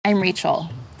I'm Rachel,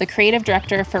 the creative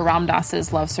director for Ram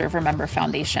Dass's Love Serve Remember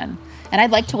Foundation, and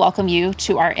I'd like to welcome you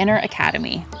to our Inner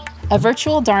Academy, a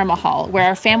virtual Dharma hall where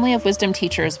our family of wisdom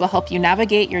teachers will help you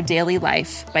navigate your daily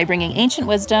life by bringing ancient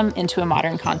wisdom into a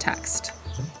modern context.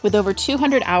 With over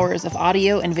 200 hours of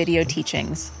audio and video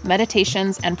teachings,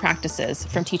 meditations, and practices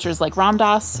from teachers like Ram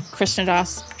Dass,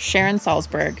 Krishnadas, Sharon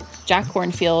Salzberg, Jack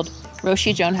Kornfield,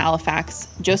 Roshi Joan Halifax,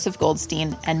 Joseph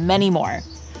Goldstein, and many more,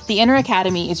 the Inner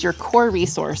Academy is your core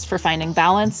resource for finding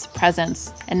balance,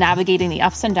 presence, and navigating the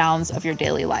ups and downs of your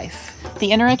daily life.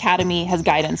 The Inner Academy has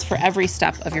guidance for every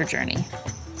step of your journey.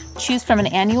 Choose from an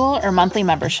annual or monthly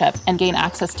membership and gain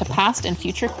access to past and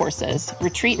future courses,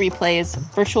 retreat replays,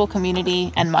 virtual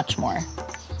community, and much more.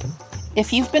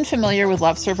 If you've been familiar with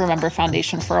Love Serve Remember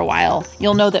Foundation for a while,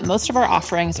 you'll know that most of our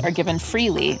offerings are given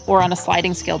freely or on a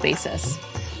sliding scale basis.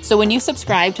 So when you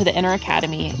subscribe to the Inner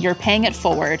Academy, you're paying it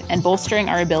forward and bolstering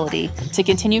our ability to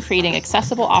continue creating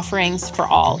accessible offerings for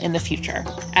all in the future,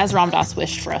 as Ram Dass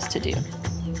wished for us to do.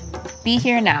 Be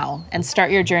here now and start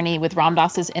your journey with Ram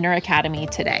Dass's Inner Academy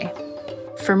today.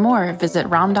 For more, visit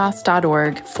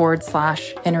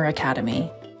ramdass.org/Inner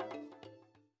Academy.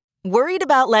 Worried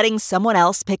about letting someone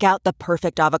else pick out the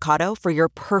perfect avocado for your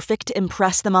perfect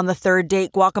impress them on the third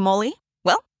date guacamole?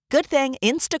 Well, good thing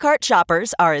Instacart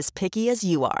shoppers are as picky as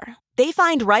you are. They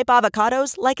find ripe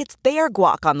avocados like it's their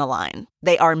guac on the line.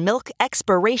 They are milk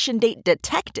expiration date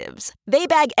detectives. They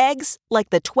bag eggs like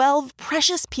the 12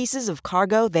 precious pieces of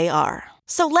cargo they are.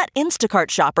 So let Instacart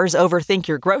shoppers overthink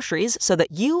your groceries so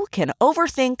that you can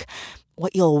overthink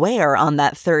what you'll wear on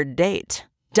that third date.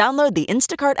 Download the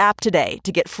Instacart app today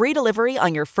to get free delivery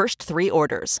on your first 3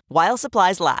 orders, while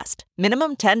supplies last.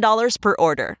 Minimum $10 per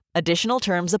order. Additional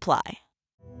terms apply.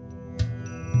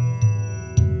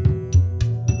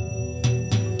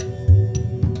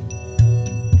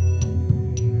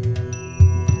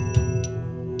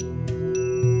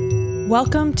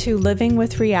 Welcome to Living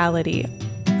with Reality,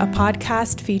 a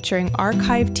podcast featuring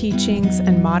archived teachings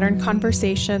and modern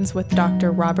conversations with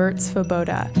Dr. Robert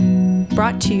Svoboda,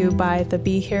 brought to you by the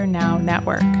Be Here Now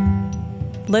Network.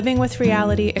 Living with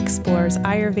Reality explores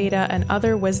Ayurveda and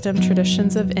other wisdom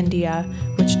traditions of India,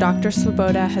 which Dr.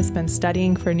 Svoboda has been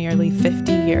studying for nearly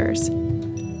 50 years.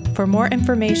 For more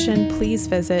information, please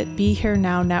visit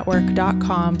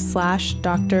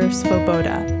BeHereNowNetwork.com/Dr.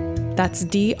 Svoboda. That's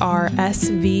DRSVOBODA.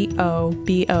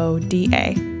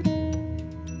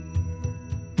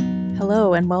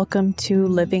 Hello and welcome to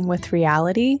Living with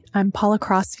Reality. I'm Paula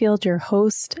Crossfield, your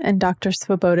host and Dr.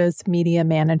 Svoboda's media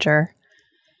manager.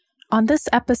 On this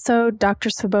episode, Dr.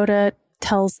 Svoboda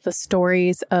tells the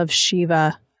stories of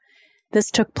Shiva. This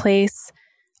took place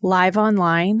live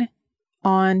online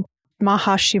on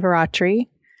Mahashivaratri,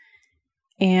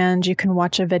 and you can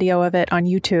watch a video of it on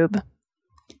YouTube.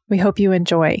 We hope you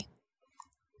enjoy.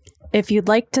 If you'd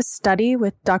like to study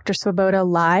with Dr. Svoboda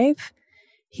live,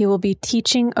 he will be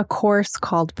teaching a course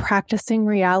called Practicing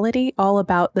Reality, all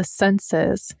about the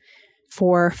senses,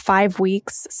 for 5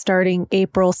 weeks starting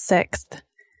April 6th.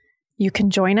 You can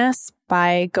join us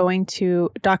by going to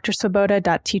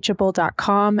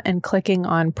drsvoboda.teachable.com and clicking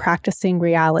on Practicing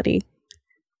Reality.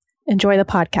 Enjoy the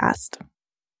podcast.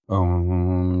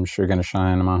 Om Shri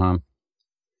Ganeshaya Namaha.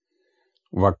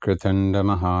 Vakratanda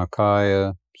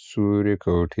Mahakaya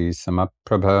Suryakoti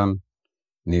Samaprabha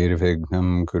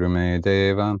Nirvignam Kurume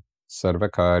Deva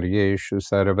Sarvakaryeshu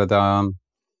Sarvadam.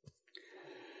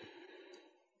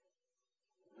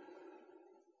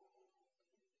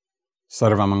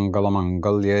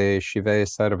 Sarvamangalamagalye Shive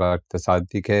Sarvartha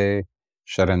Sadhike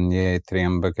Sharanye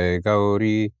Triambake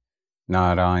Gauri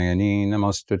Narayani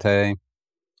Namostute.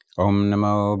 Om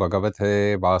Namo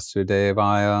Bhagavate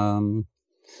Vasudevaya.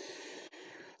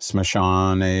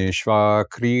 Smashaneshva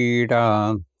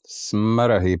Krida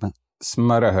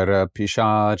Smarahara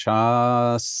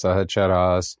Pishacha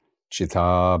Sahacharas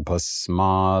Chita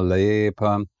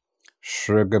Bhasmalepa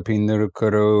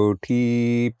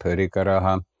Shrigapinurkaroti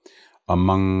Parikaraha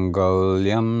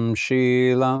Amangalyam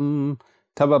Shilam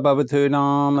Tavabhavatu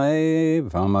Name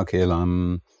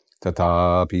Vamakilam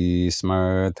Tatapi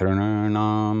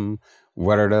Smartranam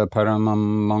Varada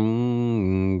Paramam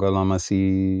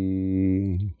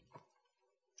Mangalamasi.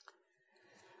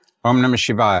 Om Namah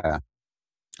Shivaya.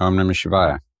 Om Namah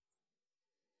Shivaya.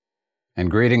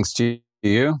 And greetings to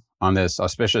you on this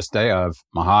auspicious day of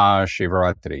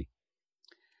Mahashivaratri.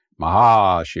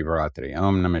 Mahashivaratri.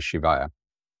 Om Namah Shivaya.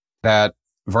 That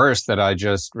verse that I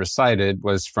just recited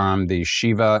was from the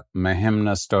Shiva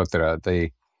Mahimna Stotra,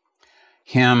 the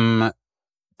hymn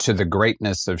to the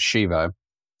greatness of Shiva,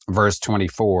 verse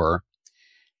 24.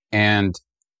 And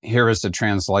here is the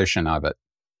translation of it.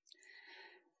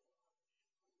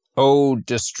 O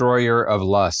destroyer of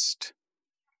lust,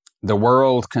 the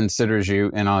world considers you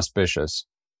inauspicious.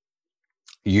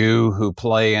 You who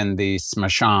play in the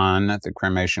smashan, the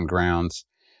cremation grounds,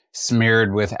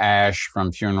 smeared with ash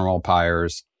from funeral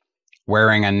pyres,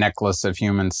 wearing a necklace of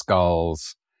human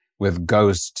skulls, with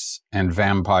ghosts and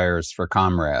vampires for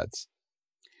comrades.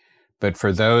 But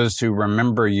for those who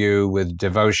remember you with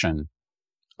devotion,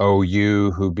 O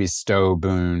you who bestow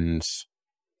boons,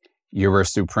 you are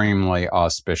supremely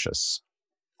auspicious.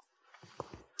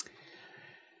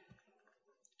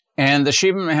 And the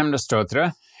Shiva Mahimna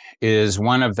Stotra is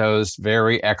one of those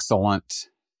very excellent,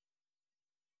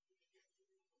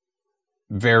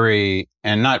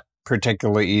 and not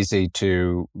particularly easy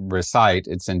to recite,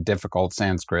 it's in difficult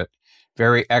Sanskrit,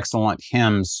 very excellent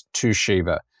hymns to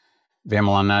Shiva.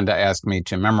 Vimalananda asked me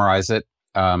to memorize it,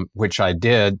 which I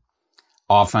did,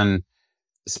 often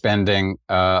spending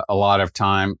a lot of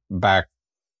time back.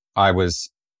 I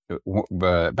was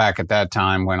back at that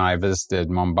time when I visited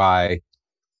Mumbai.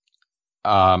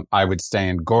 I would stay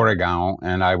in Goregaon,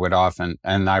 and I would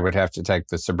have to take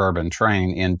the suburban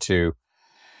train into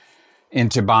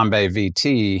Bombay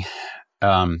VT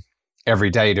every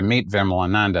day to meet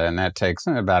Vimalananda, and that takes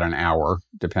about an hour,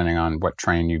 depending on what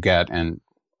train you get and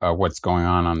what's going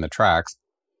on the tracks.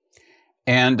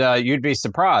 And you'd be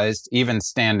surprised, even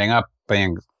standing up,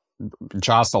 being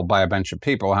jostled by a bunch of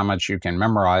people, how much you can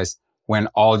memorize when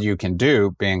all you can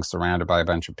do, being surrounded by a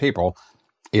bunch of people,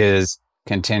 is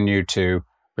continue to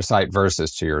recite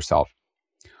verses to yourself.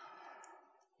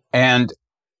 And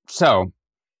so,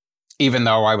 even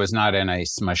though I was not in a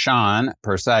smashan,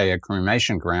 per se, a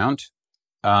cremation ground,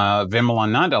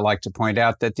 Vimalananda liked to point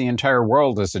out that the entire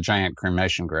world is a giant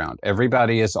cremation ground.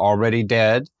 Everybody is already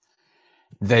dead.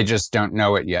 They just don't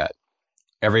know it yet.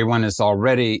 Everyone is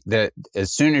already,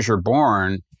 as soon as you're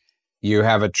born, you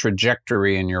have a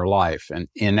trajectory in your life, and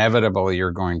inevitably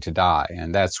you're going to die.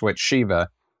 And that's what Shiva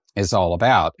is all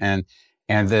about. And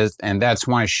that's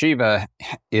why Shiva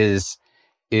is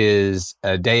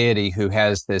a deity who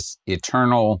has this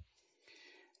eternal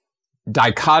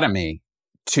dichotomy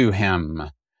to him.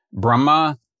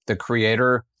 Brahma, the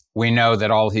creator, we know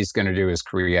that all he's going to do is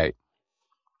create.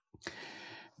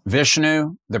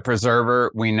 Vishnu, the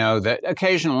preserver, we know that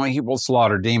occasionally he will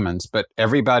slaughter demons, but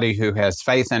everybody who has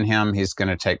faith in him, he's going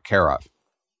to take care of.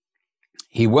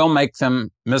 He will make them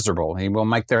miserable. He will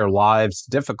make their lives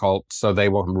difficult so they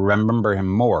will remember him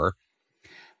more,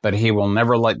 but he will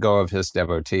never let go of his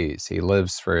devotees. He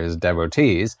lives for his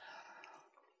devotees.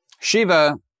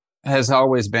 Shiva has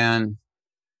always been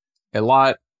a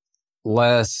lot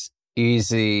less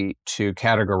easy to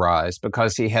categorize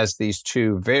because he has these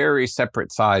two very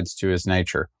separate sides to his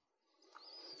nature.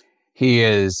 He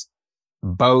is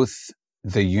both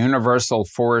the universal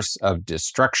force of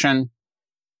destruction,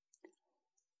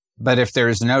 but if there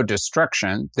is no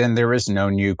destruction, then there is no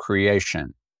new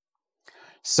creation.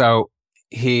 So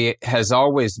he has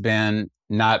always been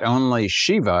not only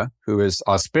Shiva, who is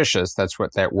auspicious, that's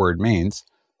what that word means,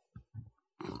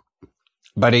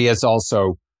 but he is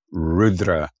also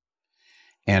Rudra.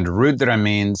 And Rudra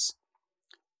means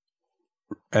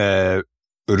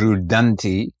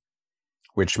rudanti,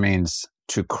 which means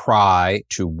to cry,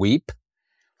 to weep,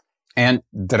 and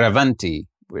dravanti,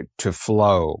 to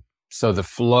flow. So the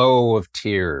flow of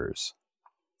tears,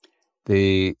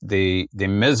 the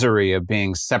misery of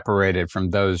being separated from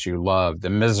those you love,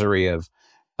 the misery of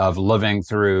living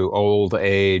through old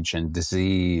age and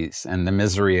disease, and the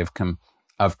misery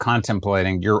of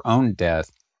contemplating your own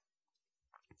death.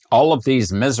 All of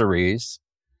these miseries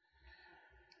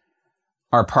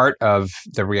are part of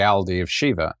the reality of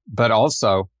Shiva, but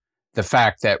also the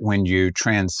fact that when you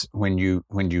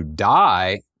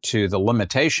die to the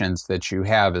limitations that you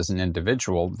have as an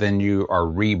individual, then you are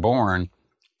reborn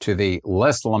to the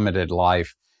less limited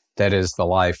life that is the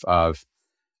life of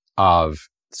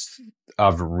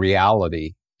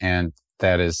reality, and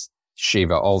that is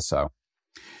Shiva also.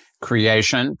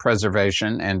 Creation,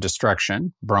 preservation, and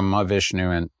destruction, Brahma,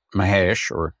 Vishnu, and Mahesh,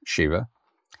 or Shiva.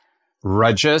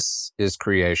 Rajas is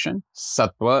creation,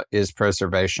 Sattva is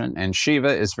preservation, and Shiva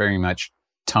is very much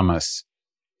tamas.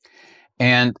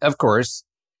 And of course,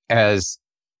 as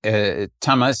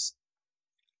tamas,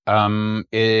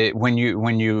 when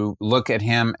you look at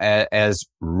him as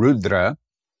Rudra,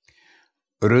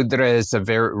 Rudra is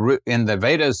in the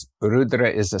Vedas, Rudra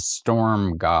is a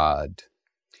storm god.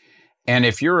 And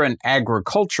if you're an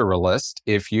agriculturalist,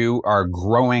 if you are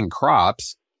growing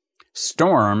crops,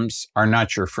 storms are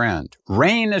not your friend.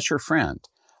 Rain is your friend.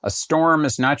 A storm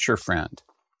is not your friend,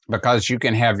 because you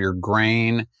can have your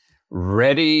grain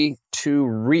ready to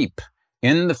reap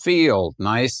in the field,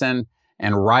 nice and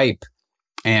ripe,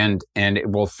 and it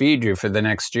will feed you for the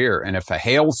next year. And if a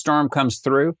hailstorm comes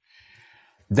through,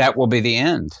 that will be the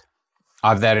end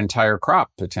of that entire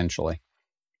crop, potentially.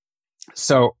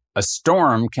 So a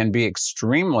storm can be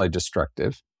extremely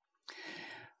destructive,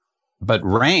 but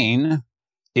rain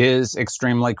is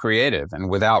extremely creative. And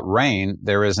without rain,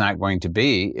 there is not going to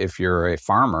be, if you're a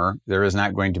farmer, there is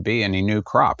not going to be any new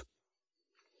crop.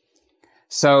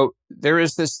 So there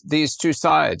is these two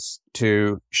sides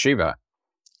to Shiva,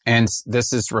 and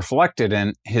this is reflected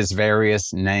in his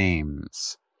various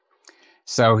names.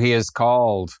 So he is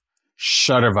called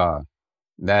Sharva,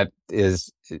 that is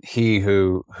he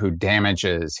who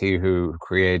damages, he who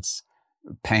creates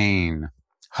pain.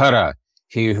 Hara,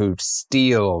 he who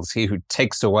steals, he who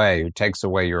takes away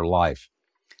your life.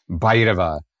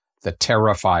 Bhairava, the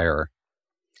terrifier.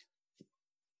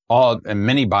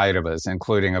 Many Bhairavas,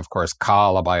 including, of course,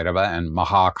 Kala Bhairava and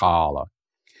Mahakala.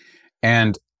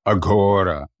 And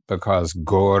Aghora, because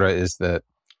Ghora is the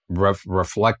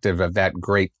reflective of that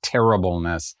great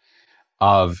terribleness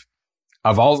of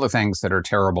all the things that are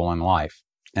terrible in life.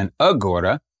 And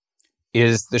Aghora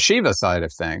is the Shiva side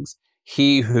of things.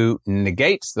 He who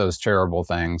negates those terrible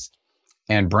things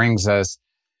and brings us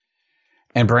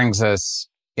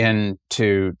into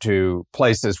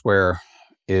places where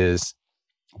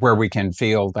we can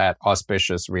feel that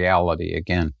auspicious reality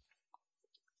again.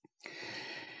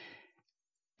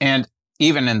 And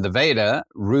even in the Veda,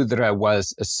 Rudra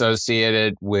was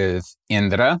associated with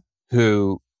Indra,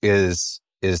 who is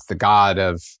the god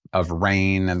of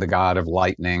rain and the god of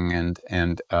lightning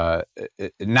and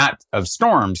not of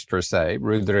storms per se.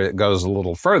 Rudra goes a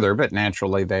little further, but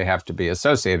naturally they have to be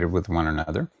associated with one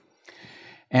another.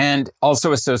 And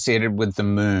also associated with the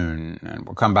moon. And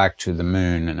we'll come back to the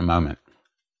moon in a moment.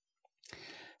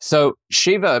 So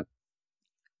Shiva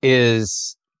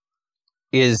is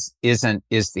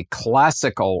the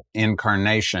classical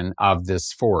incarnation of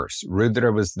this force.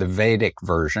 Rudra was the Vedic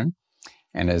version,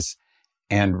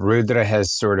 and Rudra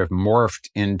has sort of morphed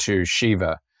into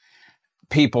Shiva.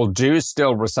 People do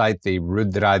still recite the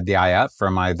Rudradhyaya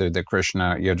from either the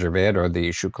Krishna Yajurveda or the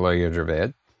Shukla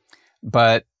Yajurveda,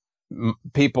 but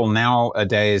people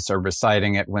nowadays are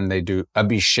reciting it when they do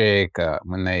abhishek,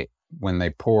 when they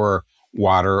pour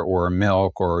water or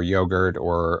milk or yogurt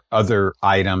or other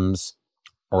items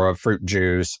or a fruit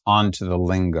juice onto the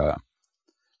linga.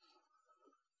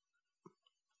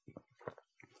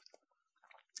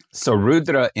 So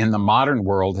Rudra in the modern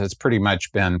world has pretty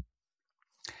much been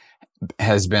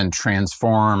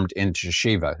transformed into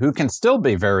Shiva, who can still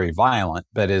be very violent,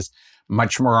 but is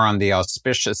much more on the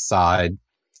auspicious side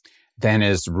than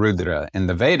is Rudra. In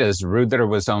the Vedas, Rudra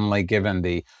was only given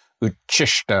the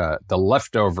uchishta, the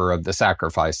leftover of the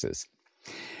sacrifices.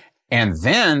 And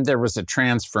then there was a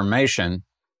transformation,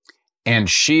 and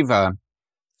Shiva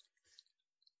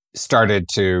started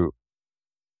to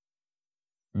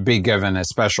be given a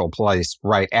special place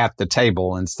right at the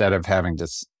table instead of having to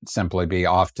simply be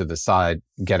off to the side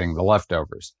getting the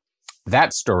leftovers.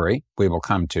 That story we will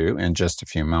come to in just a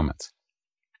few moments.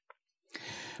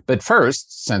 But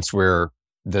first, since we're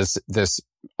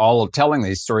all of telling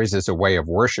these stories is a way of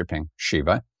worshiping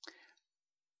Shiva,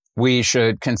 we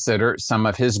should consider some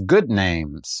of his good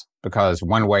names, because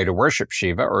one way to worship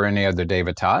Shiva or any other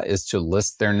devata is to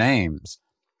list their names.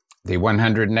 The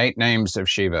 108 names of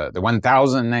Shiva, the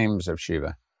 1,000 names of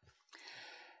Shiva.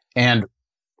 And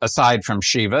aside from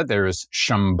Shiva, there is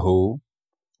Shambhu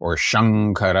or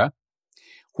Shankara,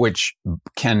 which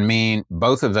can mean,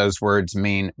 both of those words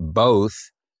mean both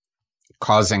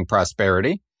causing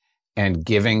prosperity and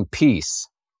giving peace.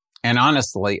 And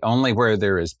honestly, only where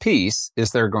there is peace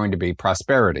is there going to be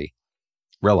prosperity.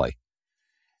 Really.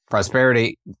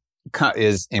 Prosperity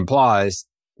implies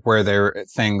where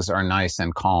things are nice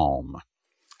and calm.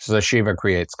 So Shiva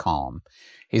creates calm.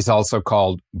 He's also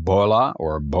called Bhola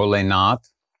or Bholenath.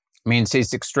 Means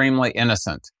he's extremely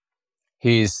innocent.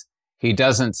 He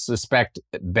doesn't suspect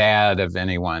bad of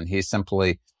anyone. He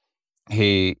simply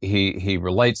he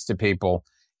relates to people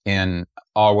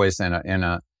always in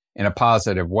a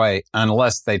positive way,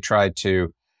 unless they try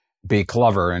to be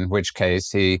clever, in which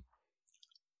case he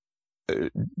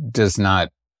does not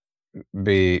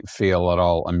feel at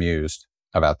all amused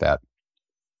about that.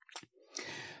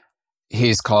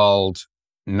 He's called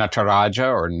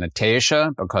Nataraja or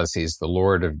Natesha because he's the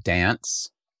Lord of Dance,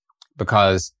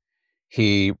 because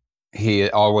he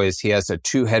has a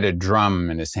two-headed drum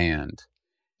in his hand,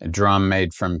 a drum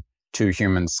made from two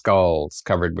human skulls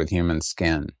covered with human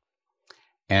skin.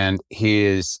 And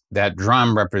that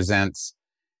drum represents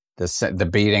the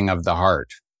beating of the heart.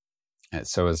 And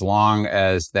so as long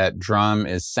as that drum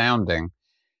is sounding,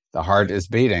 the heart is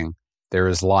beating, there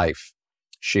is life.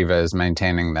 Shiva is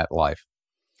maintaining that life.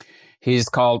 He's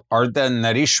called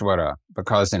Ardhanarishwara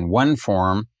because in one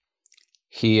form,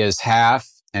 he is half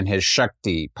and his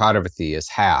Shakti, Parvati,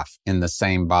 is half in the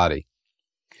same body.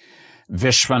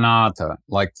 Vishvanatha,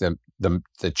 like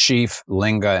the chief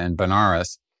linga in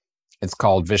Benares, it's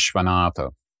called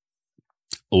Vishvanatha,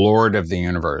 Lord of the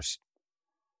universe.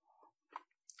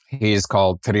 He is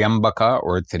called Triambaka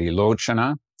or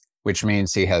Trilochana, which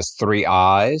means he has 3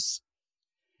 eyes.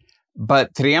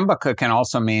 But Triambaka can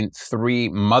also mean 3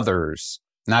 mothers.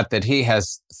 Not that he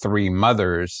has 3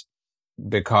 mothers,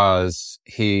 because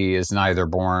he is neither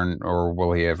born or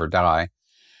will he ever die.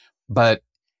 But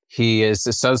he is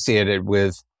associated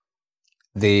with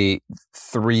the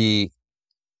 3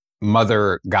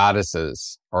 mother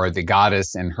goddesses, or the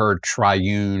goddess in her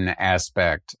triune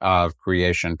aspect of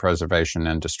creation, preservation,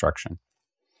 and destruction.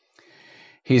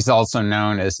 He's also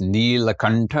known as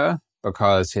Nilakanta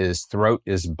because his throat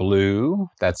is blue.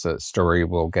 That's a story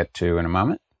we'll get to in a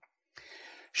moment.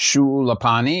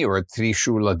 Shulapani or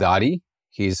Trishuladari.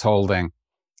 He's holding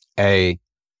a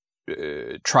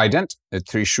trident, a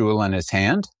Trishul in his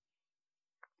hand.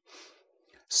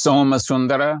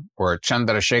 Somasundara or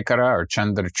Chandrashekara or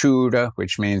Chandrachuda,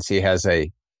 which means he has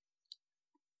a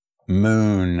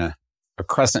moon, a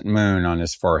crescent moon on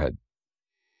his forehead.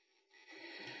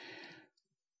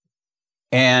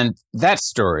 And that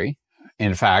story,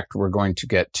 in fact, we're going to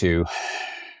get to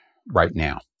right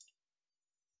now.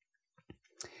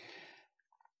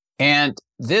 And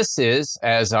this is,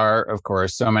 as are, of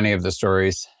course, so many of the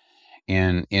stories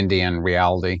in Indian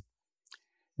reality,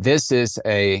 this is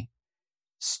a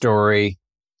story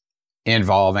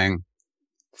involving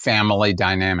family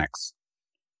dynamics.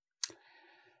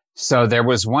 So there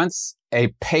was once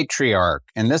a patriarch,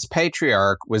 and this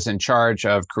patriarch was in charge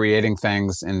of creating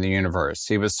things in the universe.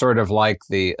 He was sort of like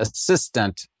the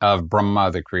assistant of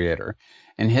Brahma, the creator,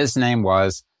 and his name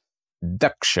was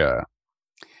Daksha.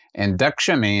 And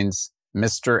Daksha means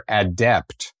Mr.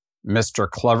 Adept, Mr.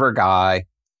 Clever Guy,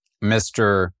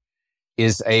 Mr.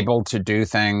 is able to do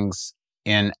things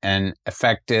in an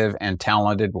effective and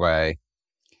talented way.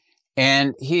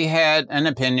 And he had an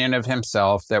opinion of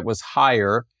himself that was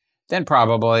higher than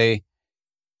probably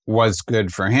was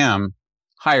good for him,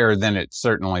 higher than it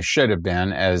certainly should have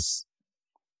been, as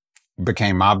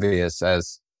became obvious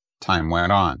as time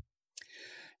went on.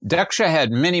 Daksha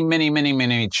had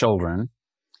many children,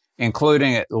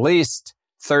 including at least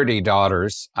 30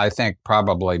 daughters, I think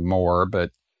probably more, but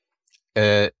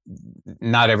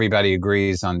not everybody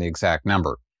agrees on the exact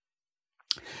number.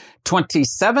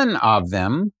 27 of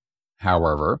them,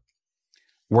 however,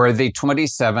 were the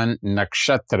 27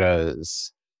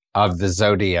 nakshatras of the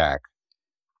zodiac.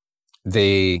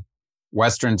 The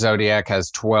Western zodiac has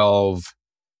 12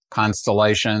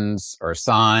 constellations or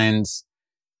signs,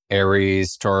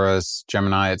 Aries, Taurus,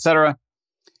 Gemini, etc.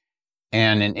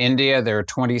 And in India, there are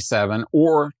 27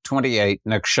 or 28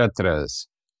 nakshatras,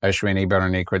 Ashwini,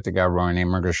 Bharani, Kritika, Rohini,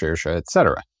 Mrigashirsha,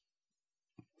 etc.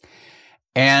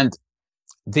 And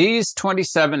these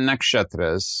 27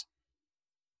 nakshatras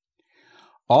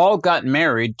all got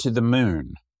married to the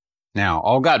moon. Now,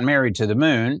 all got married to the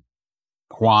moon.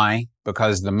 Why?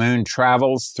 Because the moon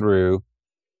travels through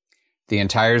the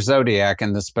entire zodiac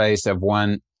in the space of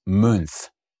 1 month.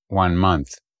 1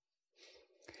 month.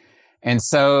 And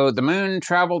so the moon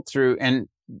traveled through, and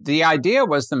the idea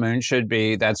was the moon should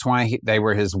be, that's why they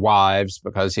were his wives,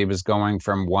 because he was going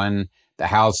from the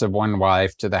house of one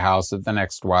wife to the house of the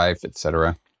next wife,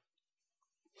 etc.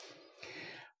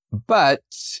 But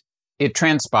it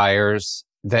transpires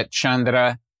that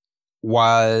Chandra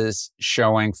was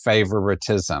showing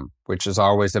favoritism, which is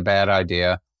always a bad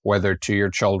idea, whether to your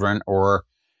children or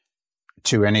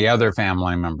to any other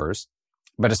family members.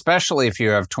 But especially if you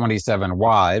have 27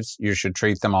 wives, you should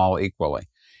treat them all equally.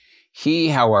 He,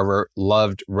 however,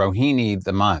 loved Rohini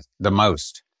the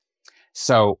most.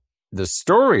 So the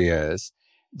story is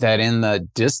that in the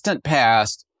distant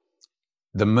past,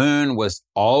 the moon was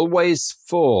always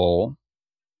full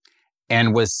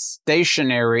and was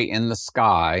stationary in the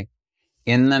sky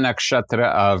in the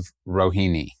nakshatra of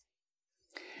Rohini.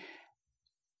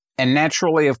 And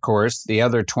naturally, of course, the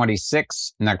other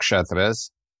 26 nakshatras,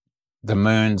 the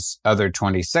moon's other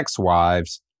 26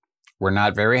 wives, were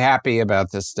not very happy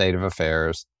about this state of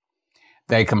affairs.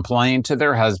 They complained to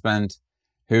their husband,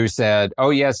 who said, "Oh,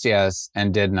 yes, yes,"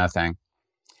 and did nothing.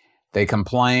 They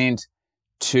complained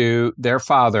to their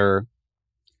father,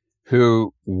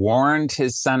 who warned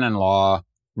his son-in-law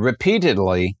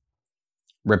repeatedly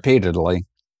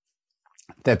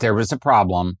that there was a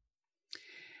problem,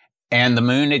 and the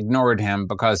moon ignored him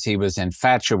because he was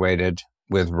infatuated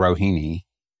with Rohini.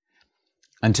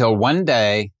 until one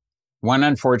day, one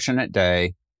unfortunate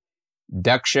day,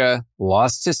 Daksha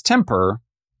lost his temper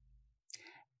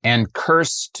and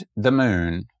cursed the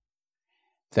moon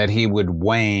that he would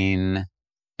wane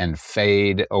and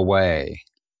fade away.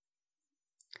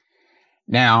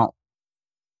 Now,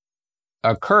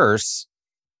 a curse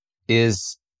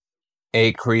is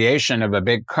a creation of a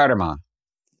big karma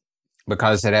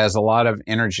because it has a lot of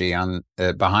energy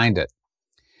behind it.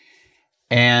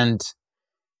 And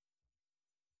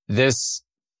this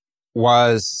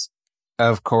was,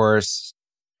 of course,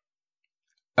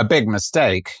 a big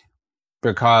mistake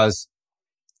because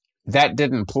that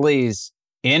didn't please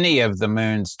any of the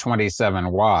moon's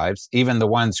 27 wives, even the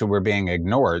ones who were being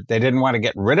ignored. They didn't want to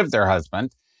get rid of their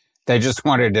husband. They just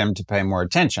wanted him to pay more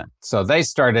attention. So they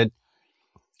started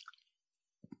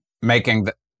making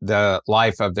the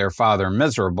life of their father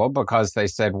miserable because they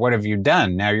said, what have you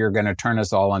done? Now you're going to turn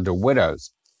us all into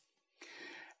widows.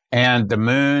 And the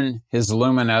moon, his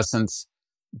luminescence,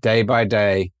 day by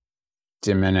day,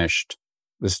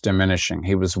 was diminishing.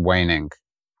 He was waning.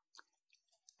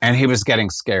 And he was getting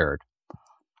scared.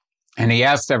 And he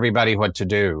asked everybody what to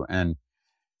do. And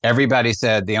everybody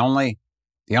said, the only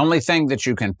thing that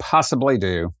you can possibly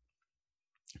do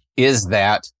is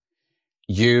that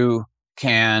you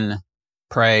can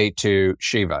pray to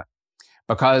Shiva.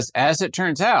 Because as it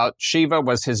turns out, Shiva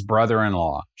was his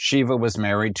brother-in-law. Shiva was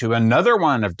married to another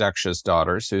one of Daksha's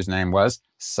daughters, whose name was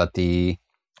Sati.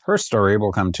 Her story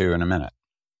we'll come to in a minute.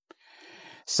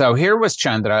 So here was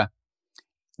Chandra,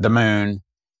 the moon,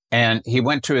 and he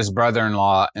went to his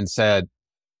brother-in-law and said,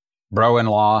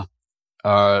 bro-in-law,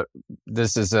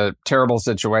 this is a terrible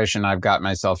situation I've got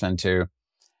myself into.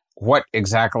 What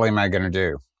exactly am I going to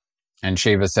do? And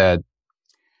Shiva said,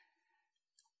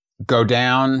 go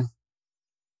down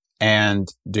and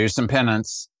do some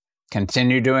penance,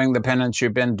 continue doing the penance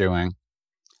you've been doing,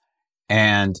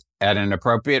 and at an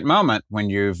appropriate moment, when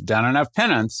you've done enough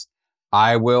penance,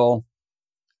 I will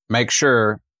make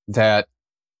sure that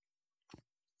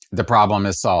the problem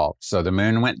is solved. So the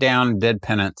moon went down and did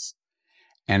penance,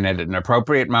 and at an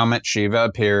appropriate moment, Shiva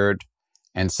appeared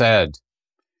and said,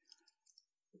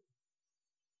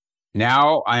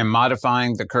 now I am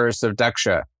modifying the curse of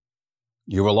Daksha.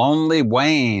 You will only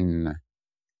wane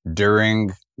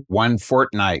during one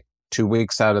fortnight, 2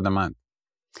 weeks out of the month.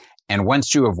 And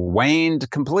once you have waned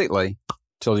completely,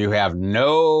 till you have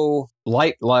no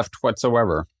light left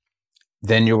whatsoever,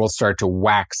 then you will start to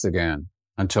wax again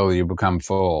until you become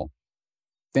full.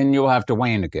 Then you'll have to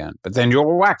wane again, but then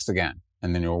you'll wax again,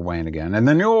 and then you'll wane again, and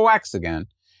then you'll wax again,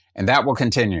 and that will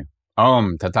continue.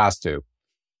 Om Tatastu.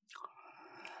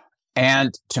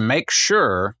 And to make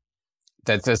sure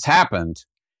that this happened,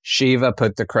 Shiva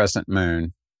put the crescent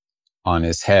moon on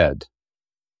his head.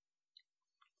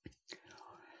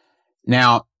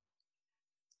 Now,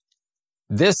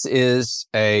 this is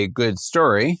a good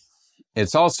story.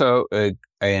 It's also a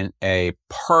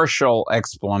partial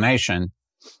explanation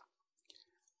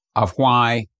of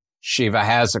why Shiva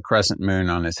has a crescent moon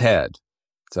on his head.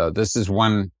 So this is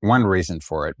one reason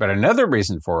for it. But another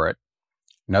reason for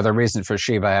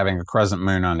Shiva having a crescent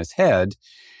moon on his head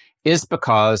is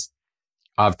because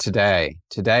of today.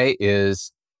 Today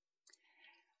is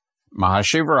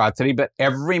Mahashivaratri, but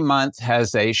every month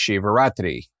has a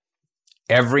Shivaratri.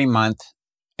 Every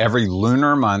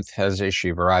lunar month has a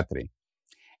Shivaratri.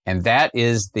 And that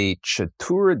is the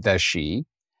Chaturdashi,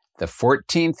 the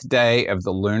 14th day of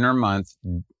the lunar month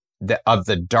of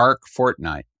the dark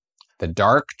fortnight, the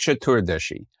dark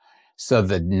Chaturdashi. So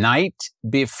the night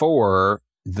before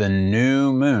the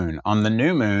new moon. On the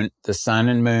new moon, the sun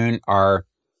and moon are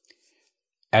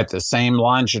at the same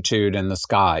longitude in the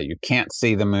sky. You can't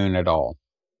see the moon at all.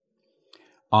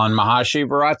 On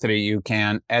Mahashivaratri, you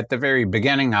can, at the very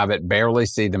beginning of it, barely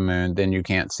see the moon, then you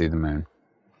can't see the moon.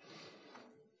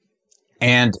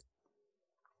 And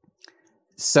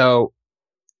so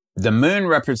the moon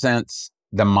represents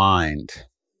the mind.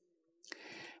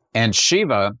 And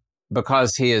Shiva,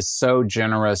 because he is so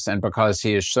generous and because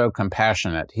he is so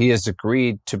compassionate, he has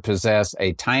agreed to possess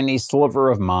a tiny sliver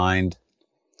of mind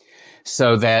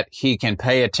so that he can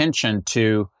pay attention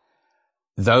to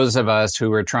those of us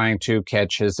who are trying to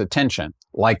catch his attention,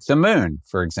 like the moon,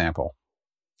 for example.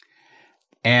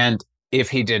 And if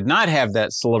he did not have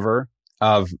that sliver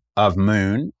of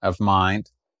moon, of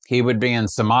mind, he would be in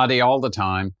samadhi all the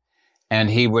time and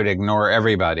he would ignore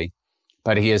everybody.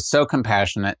 But he is so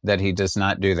compassionate that he does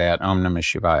not do that. Om Namah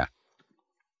Shivaya.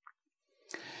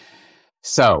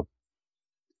 So,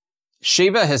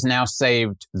 Shiva has now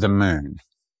saved the moon.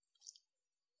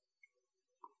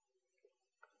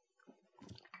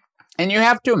 And you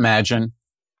have to imagine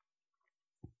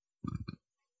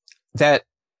that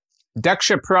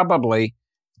Daksha probably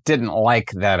didn't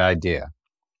like that idea,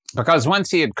 because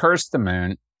once he had cursed the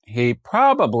moon, he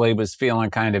probably was feeling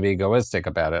kind of egoistic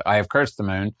about it. I have cursed the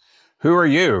moon. Who are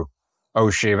you, O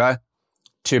Shiva,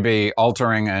 to be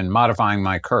altering and modifying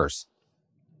my curse?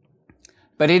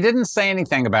 But he didn't say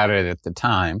anything about it at the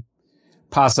time,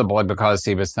 possibly because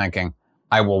he was thinking,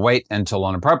 I will wait until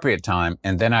an appropriate time,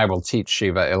 and then I will teach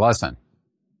Shiva a lesson.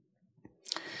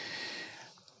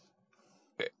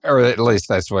 Or at least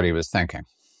that's what he was thinking.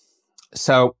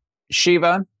 So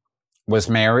Shiva was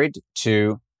married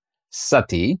to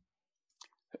Sati,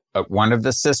 one of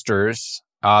the sisters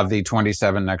of the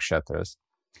 27 nakshatras.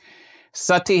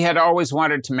 Sati had always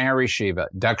wanted to marry Shiva.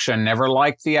 Daksha never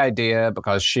liked the idea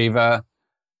because Shiva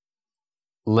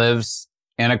lives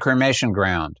in a cremation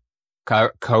ground,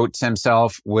 coats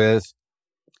himself with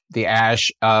the ash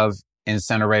of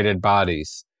incinerated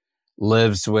bodies,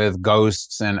 lives with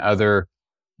ghosts and other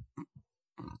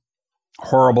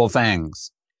horrible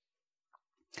things.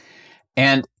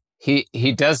 And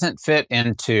he doesn't fit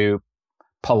into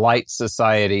polite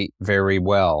society very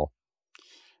well.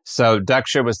 So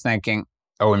Daksha was thinking,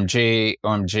 OMG,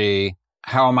 OMG,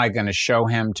 how am I going to show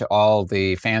him to all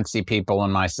the fancy people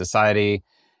in my society?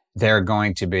 They're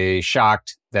going to be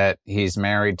shocked that he's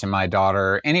married to my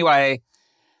daughter. Anyway,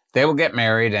 they will get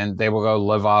married and they will go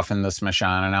live off in the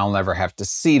smashan and I'll never have to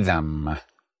see them.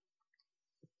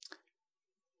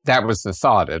 That was the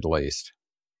thought, at least.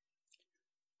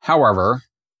 However,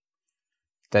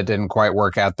 that didn't quite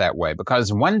work out that way,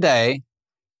 because one day,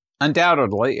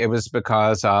 undoubtedly, it was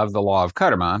because of the law of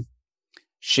karma,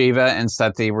 Shiva and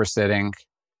Sati were sitting,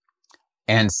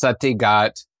 and Sati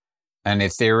got an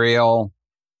ethereal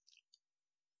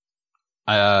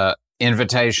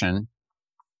invitation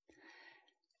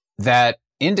that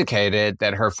indicated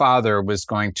that her father was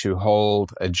going to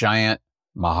hold a giant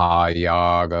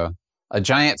Mahayaga, a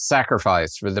giant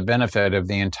sacrifice for the benefit of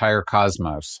the entire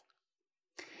cosmos.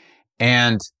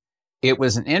 And it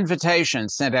was an invitation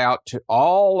sent out to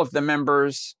all of the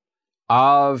members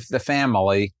of the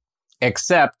family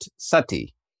except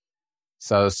Sati.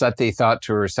 So Sati thought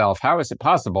to herself, how is it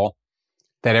possible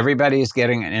that everybody is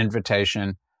getting an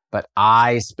invitation, but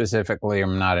I specifically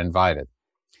am not invited?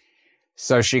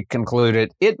 So she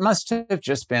concluded, it must have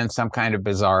just been some kind of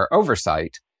bizarre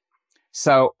oversight.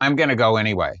 So I'm going to go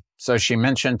anyway. So she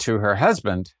mentioned to her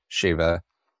husband, Shiva,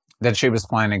 that she was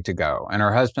planning to go. And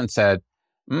her husband said,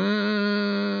 I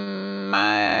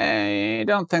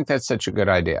don't think that's such a good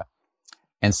idea.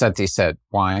 And Sati said,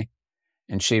 why?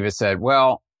 And Shiva said,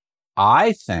 well,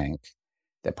 I think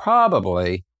that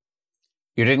probably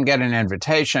you didn't get an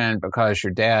invitation because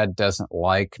your dad doesn't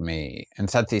like me. And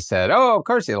Sati said, oh, of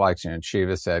course he likes you. And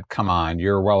Shiva said, come on,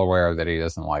 you're well aware that he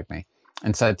doesn't like me.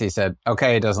 And Sati said,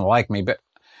 okay, he doesn't like me, but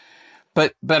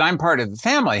I'm part of the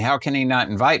family. How can he not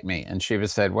invite me? And Shiva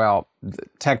said, well,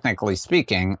 technically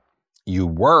speaking, you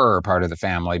were part of the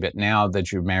family, but now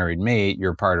that you've married me,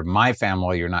 you're part of my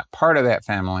family. You're not part of that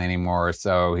family anymore,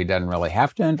 so he doesn't really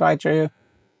have to invite you.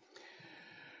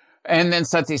 And then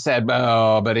Sati said,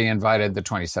 oh, but he invited the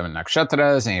 27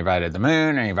 nakshatras, and he invited the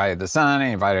moon, and he invited the sun, and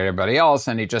he invited everybody else,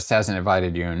 and he just hasn't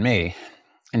invited you and me.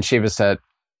 And Shiva said,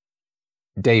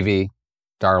 Devi,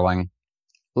 darling,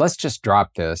 let's just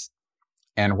drop this.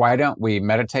 And why don't we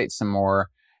meditate some more,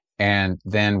 and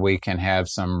then we can have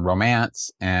some romance,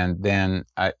 and then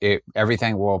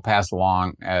everything will pass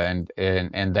along, and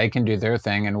they can do their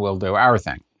thing, and we'll do our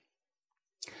thing.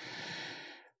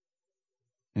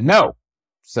 No,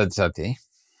 said Sati.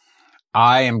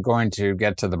 I am going to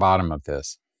get to the bottom of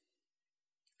this.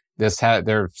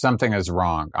 Something is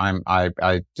wrong.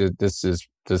 This is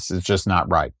just not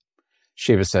right.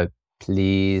 Shiva said,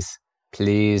 please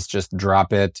just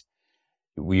drop it.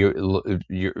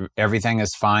 Everything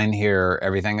is fine here.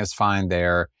 Everything is fine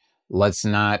there. Let's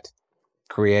not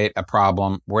create a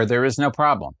problem where there is no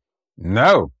problem.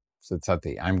 No, said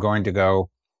Sati. I'm going to go,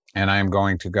 and I'm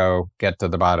going to go get to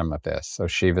the bottom of this. So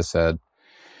Shiva said,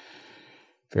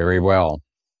 very well.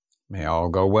 May all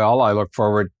go well. I look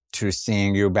forward to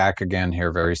seeing you back again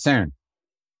here very soon.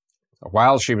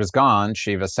 While she was gone,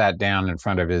 Shiva sat down in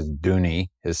front of his dhuni,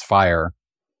 his fire,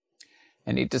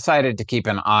 and he decided to keep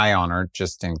an eye on her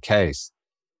just in case.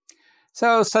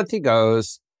 So Sati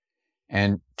goes,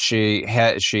 and she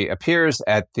appears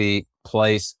at the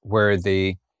place where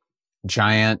the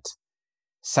giant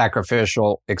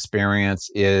sacrificial experience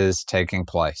is taking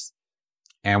place.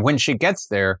 And when she gets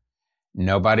there,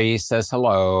 nobody says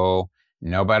hello.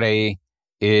 Nobody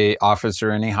offers her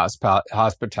any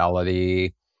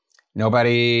hospitality.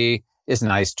 Nobody is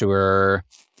nice to her.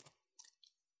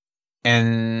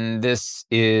 And this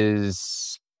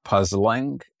is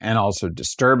puzzling and also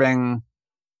disturbing.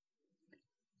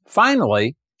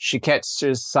 Finally, she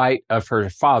catches sight of her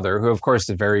father, who, of course,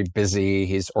 is very busy.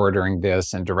 He's ordering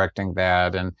this and directing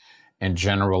that and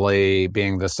generally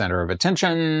being the center of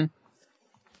attention.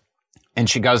 And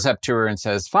she goes up to her and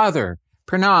says, "Father,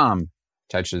 pranam,"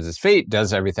 touches his feet,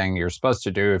 does everything you're supposed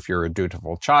to do if you're a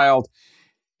dutiful child.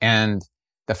 And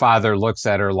the father looks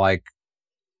at her like,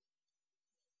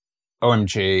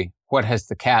 "OMG, what has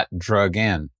the cat drug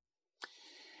in?"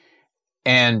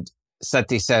 And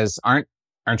Sati says,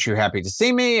 Aren't you happy to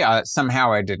see me?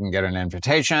 Somehow I didn't get an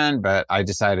invitation, but I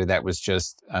decided that was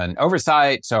just an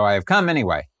oversight, so I have come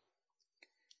anyway.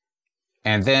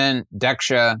 And then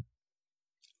Daksha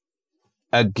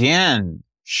again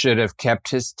should have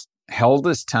held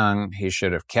his tongue. He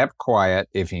should have kept quiet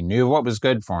if he knew what was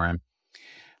good for him.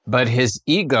 But his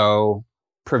ego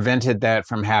prevented that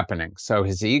from happening. So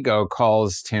his ego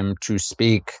caused him to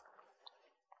speak.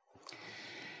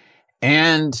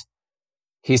 And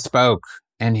he spoke.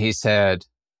 And he said,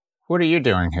 "What are you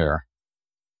doing here?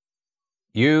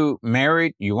 You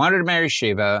wanted to marry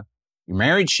Shiva. You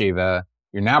married Shiva.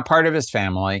 You're now part of his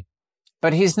family.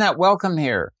 But he's not welcome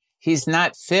here. He's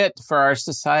not fit for our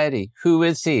society. Who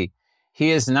is he? He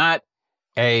is not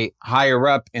a higher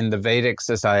up in the Vedic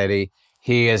society.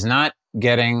 He is not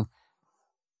getting,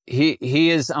 he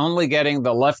is only getting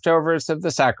the leftovers of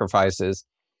the sacrifices.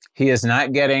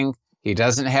 He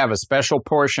doesn't have a special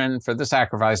portion for the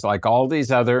sacrifice like all these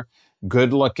other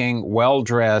good-looking,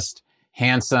 well-dressed,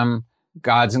 handsome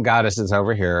gods and goddesses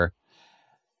over here.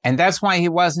 And that's why he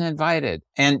wasn't invited.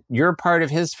 And you're part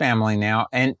of his family now,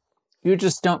 and you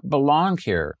just don't belong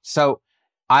here. So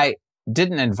I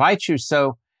didn't invite you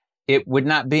so it would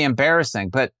not be embarrassing,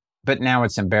 but now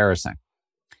it's embarrassing."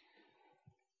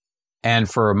 And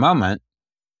for a moment,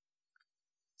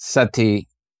 Sati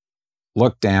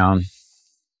looked down.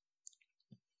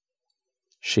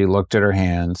 She looked at her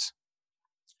hands.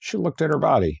 She looked at her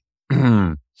body.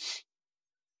 And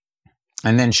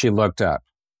then she looked up.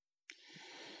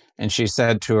 And she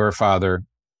said to her father,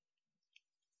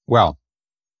 "Well,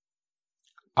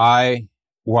 I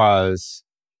was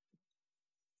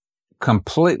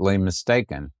completely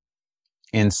mistaken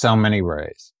in so many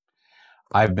ways.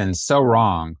 I've been so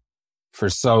wrong for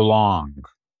so long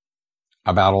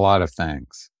about a lot of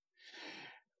things.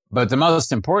 But the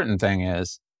most important thing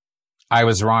is, I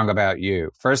was wrong about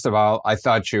you. First of all, I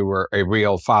thought you were a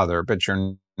real father, but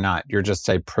you're not. You're just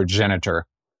a progenitor.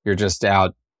 You're just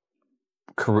out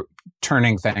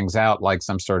turning things out like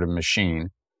some sort of machine.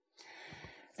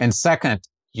 And second,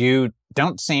 you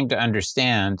don't seem to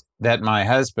understand that my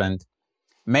husband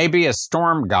may be a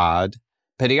storm god,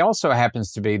 but he also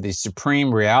happens to be the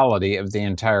supreme reality of the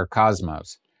entire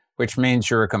cosmos, which means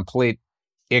you're a complete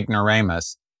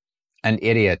ignoramus, an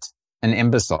idiot, an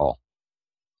imbecile.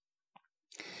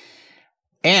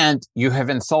 And you have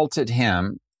insulted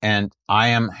him, and I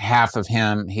am half of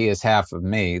him, he is half of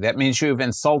me. That means you've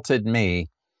insulted me.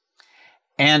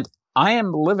 And I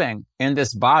am living in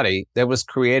this body that was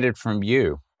created from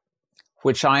you,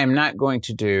 which I am not going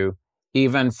to do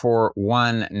even for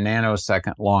 1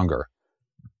 nanosecond longer."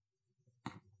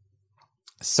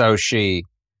 So she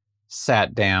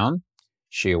sat down,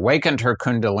 she awakened her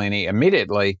kundalini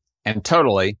immediately and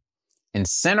totally,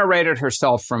 incinerated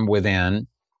herself from within,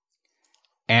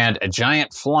 and a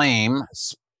giant flame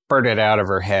spurted out of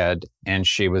her head, and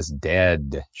she was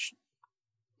dead.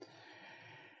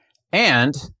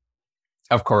 And,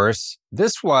 of course,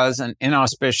 this was an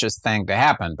inauspicious thing to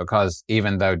happen, because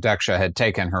even though Daksha had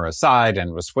taken her aside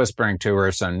and was whispering to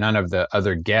her so none of the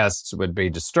other guests would be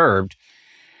disturbed,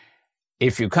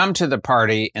 if you come to the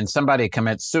party and somebody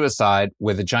commits suicide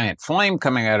with a giant flame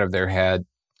coming out of their head,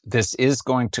 this is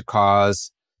going to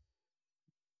cause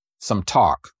some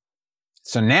talk.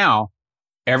 So now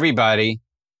everybody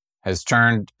has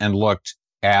turned and looked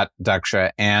at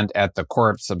Daksha and at the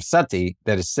corpse of Sati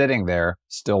that is sitting there,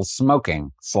 still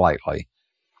smoking slightly.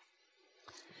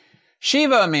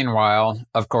 Shiva, meanwhile,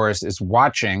 of course, is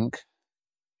watching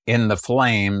in the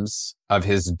flames of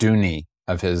his dhuni,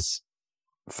 of his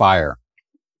fire.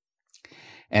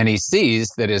 And he sees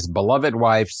that his beloved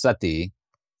wife, Sati,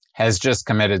 has just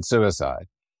committed suicide.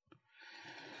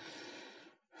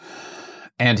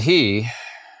 And he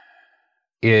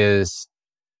is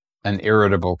an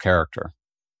irritable character.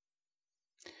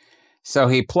 So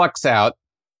he plucks out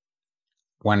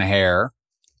 1 hair.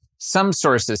 Some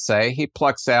sources say he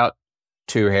plucks out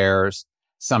 2 hairs.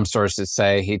 Some sources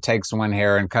say he takes 1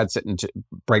 hair and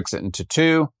breaks it into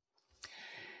 2,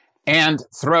 and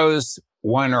throws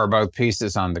 1 or both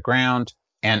pieces on the ground,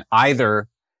 and either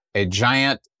a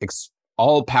giant,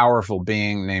 all-powerful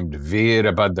being named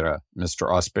Virabhadra, Mr.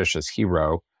 Auspicious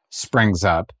Hero, springs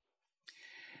up.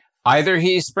 Either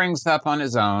he springs up on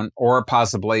his own, or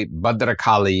possibly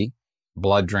Bhadrakali,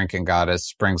 blood-drinking goddess,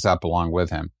 springs up along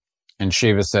with him. And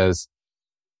Shiva says,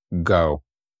 go,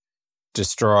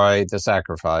 destroy the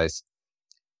sacrifice,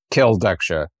 kill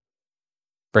Daksha,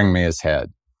 bring me his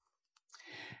head.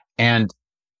 And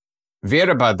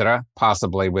Virabhadra,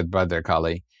 possibly with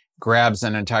Bhadrakali, grabs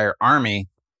an entire army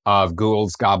of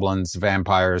ghouls, goblins,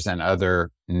 vampires, and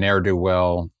other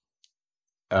ne'er-do-well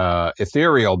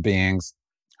ethereal beings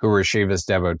who were Shiva's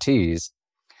devotees,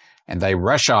 and they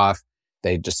rush off.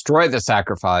 They destroy the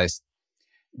sacrifice.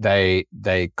 They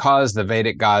cause the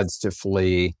Vedic gods to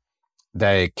flee.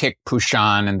 They kick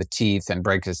Pushan in the teeth and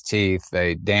break his teeth.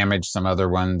 They damage some other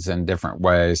ones in different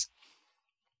ways.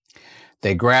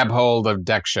 They grab hold of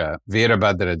Daksha.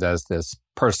 Virabhadra does this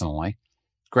personally.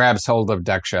 Grabs hold of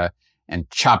Daksha and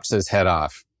chops his head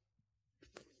off.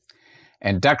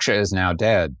 And Daksha is now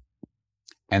dead.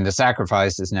 And the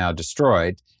sacrifice is now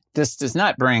destroyed. This does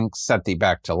not bring Sati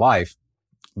back to life,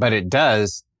 but it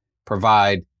does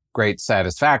provide great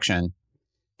satisfaction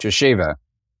to Shiva.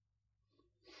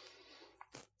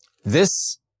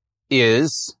 This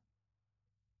is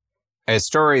a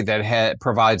story that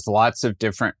provides lots of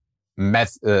different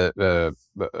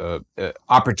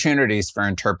opportunities for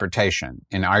interpretation.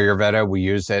 In Ayurveda, we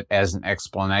use it as an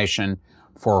explanation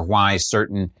for why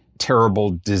certain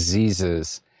terrible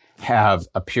diseases have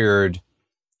appeared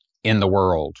in the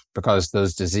world, because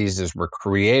those diseases were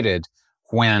created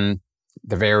when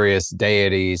the various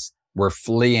deities were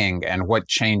fleeing and what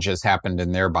changes happened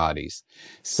in their bodies.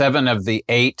 7 of the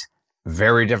 8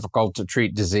 very difficult to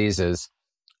treat diseases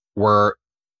were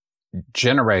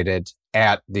generated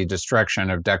at the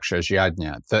destruction of Daksha's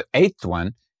yajna. The 8th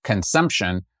one,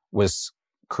 consumption, was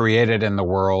created in the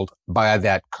world by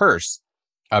that curse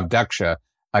of Daksha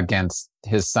against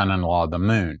his son-in-law, the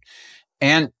moon.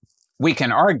 And we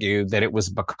can argue that it was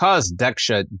because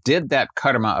Daksha did that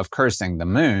karma of cursing the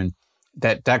moon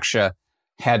that Daksha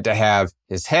had to have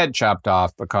his head chopped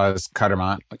off, because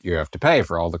karma, you have to pay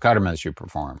for all the karmas you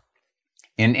perform.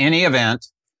 In any event,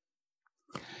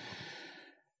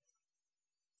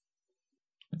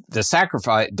 the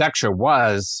sacrifice, Daksha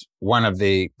was one of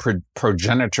the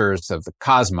progenitors of the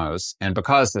cosmos, and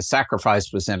because the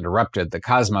sacrifice was interrupted, the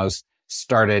cosmos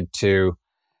started to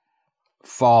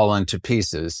fall into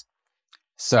pieces.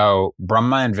 So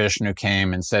Brahma and Vishnu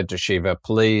came and said to Shiva,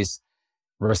 please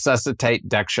resuscitate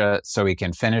Daksha so he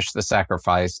can finish the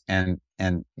sacrifice, and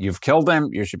you've killed him,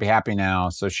 you should be happy now.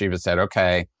 So Shiva said,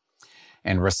 okay,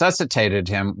 and resuscitated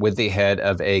him with the head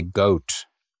of a goat.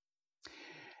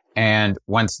 And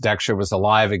once Daksha was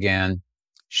alive again,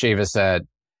 Shiva said,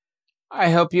 I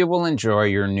hope you will enjoy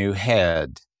your new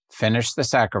head. Finish the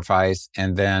sacrifice,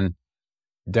 and then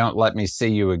don't let me see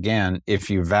you again if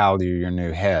you value your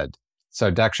new head.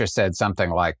 So Daksha said something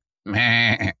like,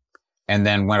 meh, and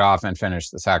then went off and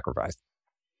finished the sacrifice.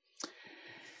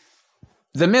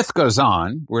 The myth goes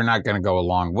on. We're not going to go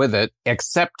along with it,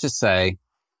 except to say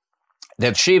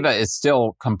that Shiva is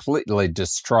still completely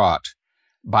distraught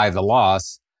by the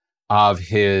loss of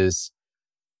his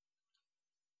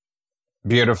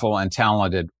beautiful and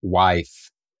talented wife.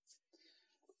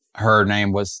 Her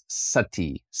name was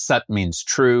Sati. Sat means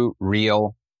true,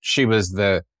 real. She was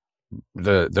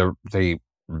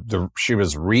she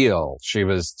was real. She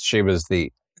was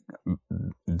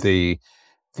the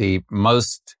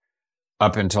most,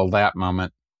 up until that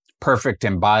moment, perfect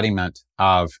embodiment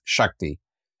of Shakti,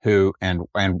 who and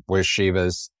was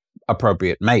Shiva's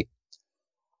appropriate mate.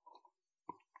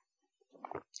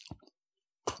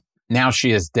 Now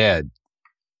she is dead.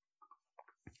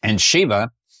 And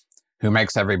Shiva, who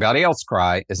makes everybody else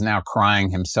cry, is now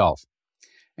crying himself.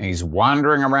 And he's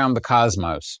wandering around the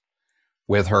cosmos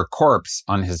with her corpse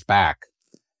on his back.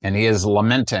 And he is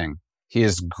lamenting. He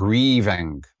is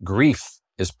grieving. Grief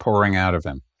is pouring out of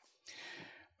him.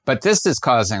 But this is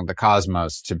causing the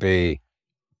cosmos to be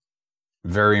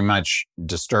very much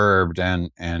disturbed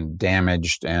and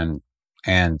damaged and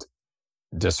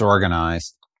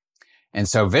disorganized. And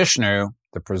so Vishnu,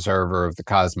 the preserver of the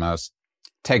cosmos,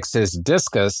 takes his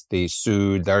discus, the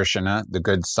Sudarshana, the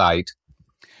good sight,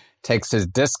 takes his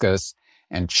discus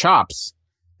and chops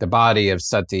the body of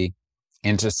Sati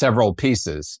into several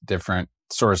pieces. Different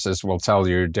sources will tell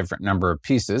you a different number of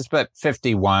pieces, but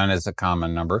 51 is a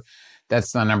common number.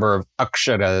 That's the number of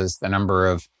aksharas, the number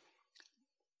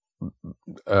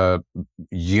of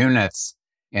units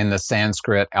in the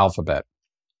Sanskrit alphabet.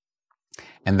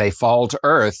 And they fall to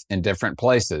earth in different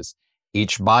places.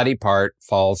 Each body part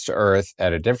falls to earth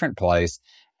at a different place,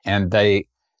 and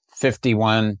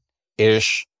 51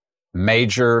 ish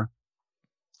major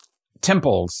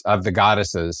temples of the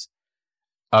goddess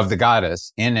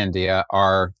in India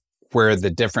are where the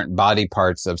different body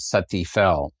parts of Sati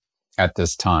fell at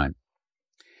this time.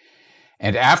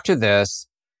 And after this,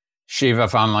 Shiva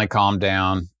finally calmed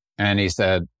down and he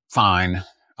said, fine,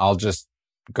 I'll just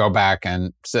go back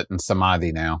and sit in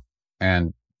samadhi now,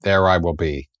 and there I will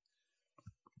be.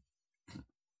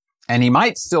 And he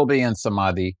might still be in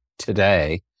samadhi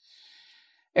today,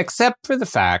 except for the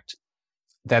fact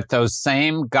that those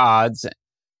same gods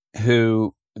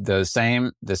the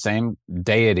same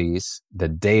deities, the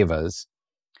devas,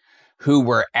 who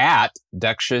were at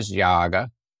Daksha's yaga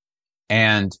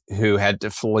and who had to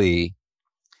flee,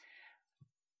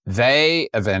 they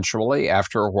eventually,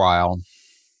 after a while,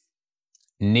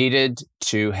 needed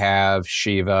to have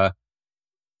Shiva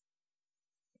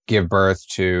give birth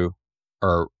to,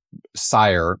 or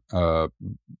sire,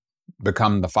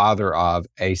 become the father of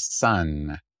a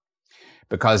son,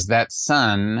 because that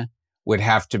son would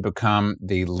have to become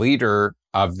the leader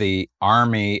of the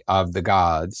army of the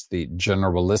gods, the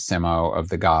generalissimo of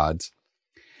the gods,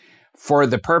 for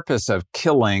the purpose of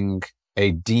killing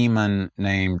a demon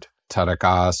named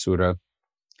Tarakasura.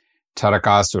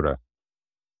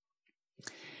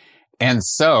 And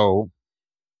so,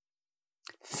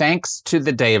 thanks to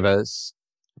the devas,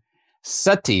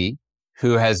 Sati,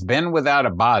 who has been without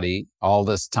a body all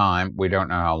this time, we don't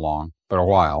know how long, but a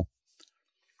while,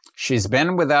 she's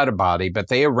been without a body, but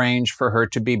they arrange for her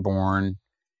to be born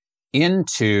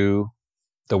into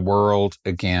the world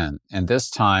again. And this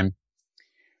time,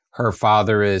 her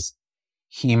father is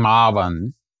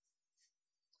Himavan,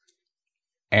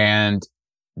 and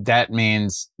that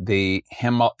means the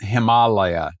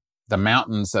Himalaya, the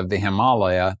mountains of the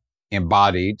Himalaya,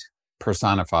 embodied,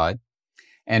 personified,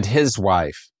 and his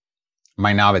wife,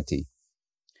 Mainavati.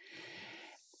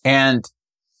 And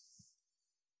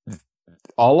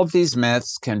all of these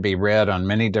myths can be read on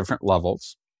many different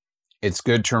levels. It's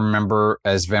good to remember,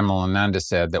 as Vimalananda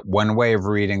said, that one way of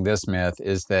reading this myth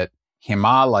is that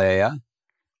Himalaya,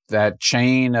 that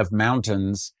chain of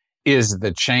mountains, is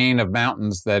the chain of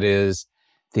mountains that is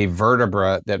the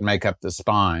vertebra that make up the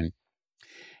spine.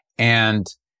 And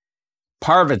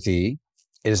Parvati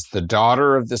is the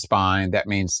daughter of the spine. That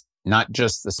means not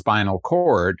just the spinal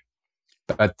cord,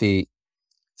 but the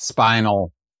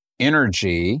spinal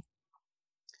energy.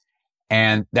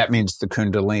 And that means the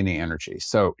Kundalini energy.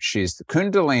 So she's the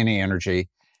Kundalini energy.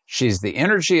 She's the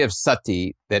energy of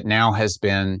Sati that now has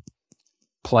been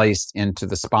placed into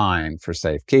the spine for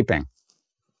safekeeping.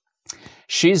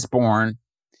 She's born,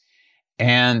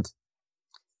 and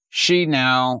she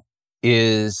now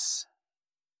is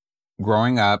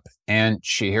growing up, and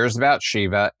she hears about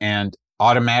Shiva and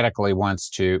automatically wants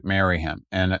to marry him.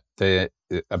 And the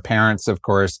parents, of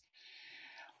course,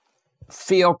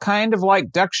 feel kind of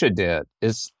like Daksha did.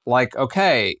 It's like,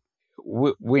 okay,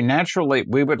 we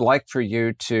would like for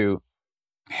you to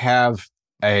have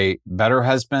a better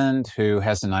husband who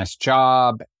has a nice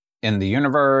job in the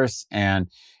universe and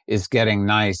is getting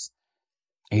nice.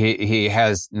 He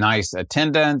has nice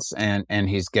attendance and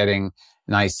he's getting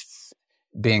nice,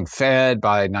 being fed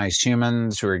by nice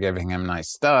humans who are giving him nice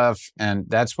stuff. And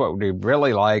that's what we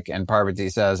really like. And Parvati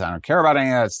says, I don't care about any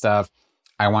of that stuff.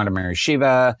 I want to marry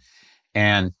Shiva.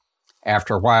 And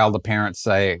after a while, the parents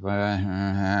say,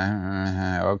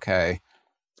 okay.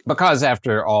 Because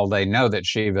after all, they know that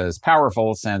Shiva is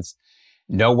powerful, since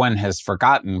no one has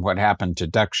forgotten what happened to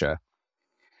Daksha.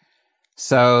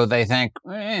 So they think,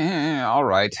 all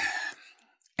right.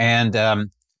 And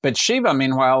but Shiva,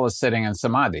 meanwhile, is sitting in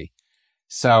samadhi.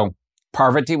 So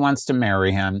Parvati wants to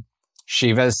marry him.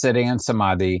 Shiva is sitting in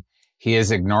samadhi. He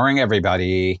is ignoring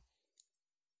everybody.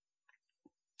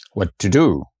 What to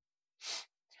do?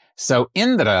 So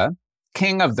Indra,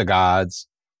 king of the gods,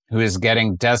 who is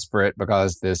getting desperate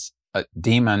because this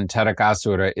demon,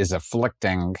 Tarakasura, is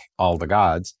afflicting all the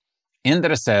gods,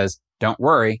 Indra says, don't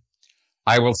worry,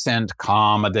 I will send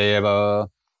Kamadeva.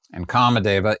 And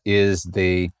Kamadeva is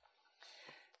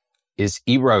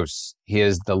Eros. He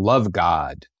is the love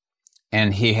god.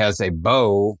 And he has a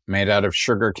bow made out of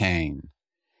sugar cane.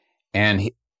 And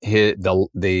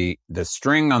the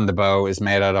string on the bow is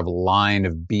made out of a line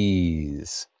of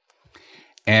bees.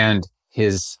 And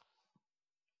his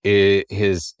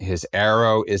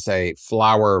arrow is a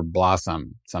flower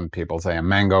blossom. Some people say a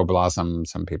mango blossom.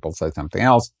 Some people say something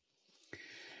else.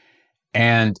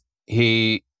 And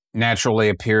he naturally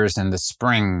appears in the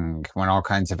spring when all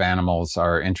kinds of animals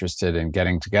are interested in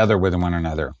getting together with one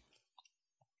another.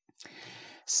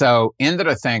 So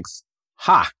Indra thinks,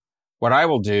 what I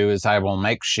will do is I will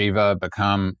make Shiva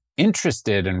become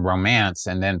interested in romance,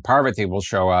 and then Parvati will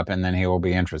show up and then he will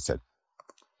be interested.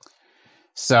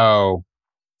 So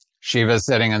Shiva's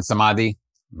sitting in samadhi,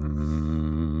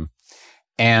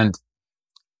 and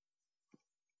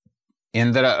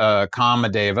Indra,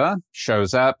 Kamadeva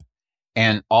shows up,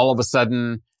 and all of a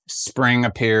sudden spring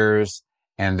appears,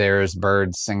 and there's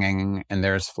birds singing, and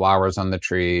there's flowers on the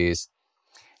trees,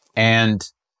 and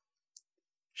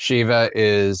Shiva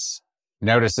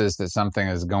notices that something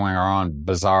is going on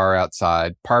bizarre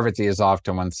outside. Parvati is off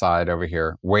to one side over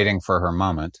here, waiting for her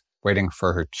moment, waiting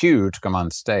for her cue to come on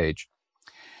stage.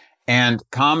 And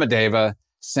Kamadeva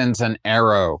sends an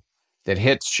arrow that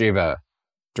hits Shiva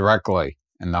directly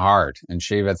in the heart. And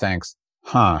Shiva thinks,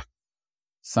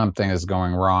 something is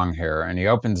going wrong here. And he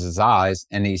opens his eyes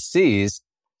and he sees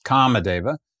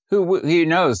Kamadeva, who he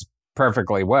knows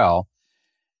perfectly well.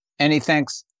 And he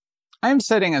thinks, I'm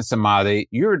sitting in samadhi.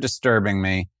 You're disturbing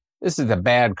me. This is a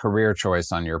bad career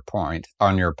choice on your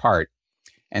part.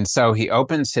 And so he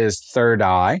opens his third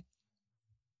eye,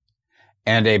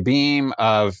 and a beam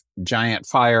of giant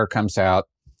fire comes out,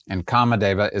 and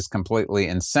Kamadeva is completely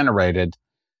incinerated.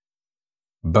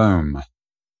 Boom.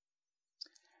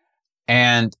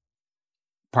 And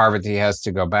Parvati has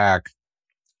to go back,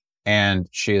 and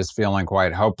she is feeling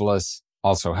quite hopeless,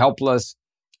 also helpless.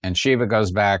 And Shiva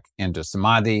goes back into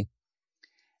samadhi.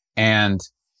 And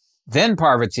then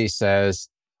Parvati says,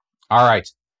 all right,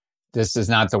 this is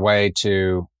not the way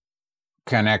to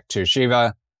connect to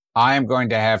Shiva. I am going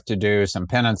to have to do some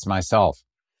penance myself.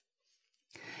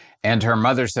 And her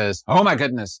mother says, oh my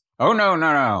goodness. Oh,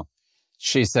 no.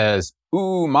 She says,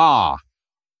 Uma.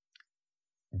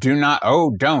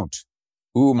 Don't.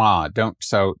 Uma, don't.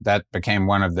 So that became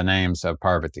one of the names of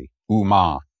Parvati,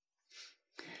 Uma.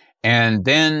 And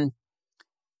then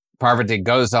Parvati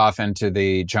goes off into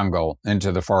the jungle,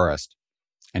 into the forest,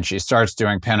 and she starts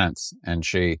doing penance, and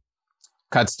she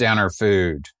cuts down her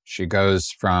food. She goes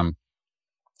from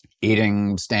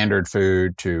eating standard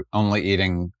food to only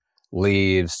eating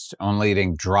leaves, only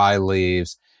eating dry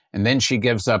leaves, and then she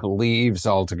gives up leaves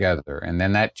altogether. And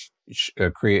then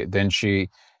then she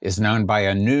is known by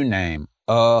a new name,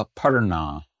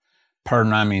 Aparna.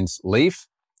 Parna means leaf.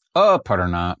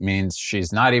 Aparna means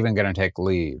she's not even going to take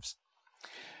leaves.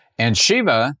 And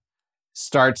Shiva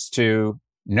starts to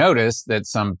notice that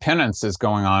some penance is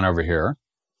going on over here.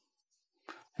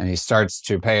 And he starts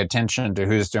to pay attention to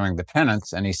who's doing the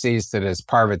penance, and he sees that it's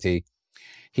Parvati.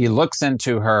 He looks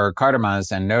into her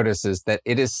karmas and notices that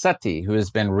it is Sati who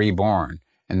has been reborn.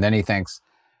 And then he thinks,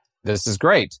 this is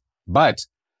great, but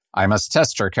I must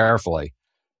test her carefully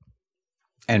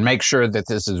and make sure that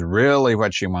this is really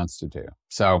what she wants to do.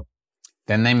 So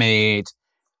then they meet,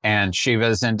 and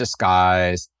Shiva's in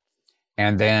disguise.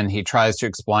 And then he tries to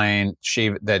explain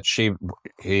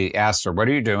he asks her, what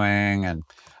are you doing? And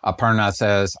Aparna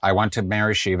says, I want to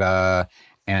marry Shiva.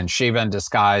 And Shiva in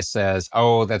disguise says,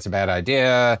 oh, that's a bad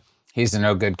idea. He's a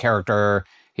no good character.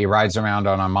 He rides around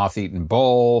on a moth-eaten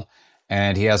bull,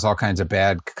 and he has all kinds of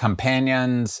bad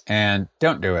companions, and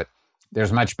don't do it.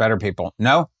 There's much better people.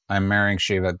 No, I'm marrying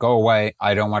Shiva. Go away.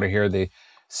 I don't want to hear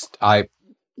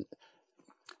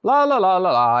la, la, la,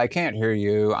 la, la, I can't hear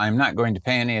you. I'm not going to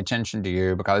pay any attention to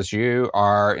you because you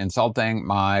are insulting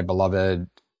my beloved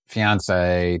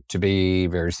fiancé to be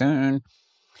very soon.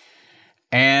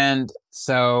 And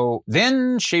so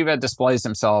then Shiva displays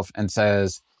himself and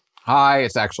says, hi,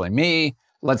 it's actually me.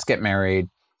 Let's get married.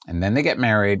 And then they get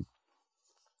married.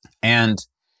 And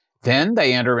then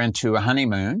they enter into a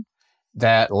honeymoon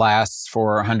that lasts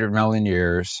for 100 million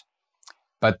years.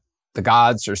 But the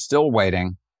gods are still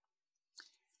waiting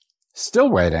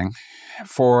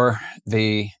for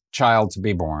the child to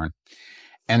be born.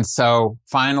 And so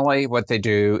finally what they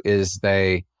do is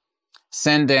they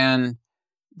send in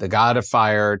the god of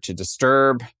fire to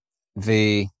disturb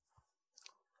the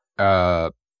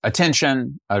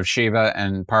attention of Shiva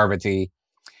and Parvati.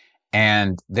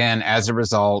 And then as a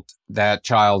result, that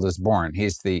child is born.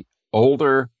 He's the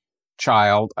older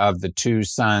child of the two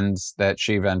sons that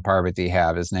Shiva and Parvati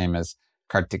have. His name is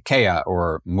Kartikeya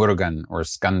or Murugan or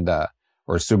Skanda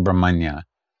or Subramanya.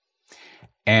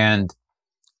 And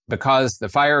because the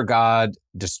fire god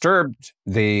disturbed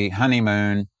the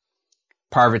honeymoon,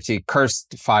 Parvati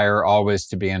cursed fire always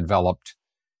to be enveloped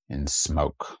in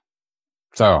smoke.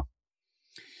 So,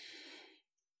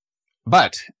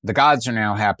 but the gods are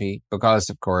now happy because,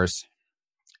 of course,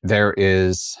 there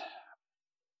is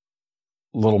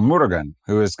little Murugan,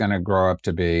 who is going to grow up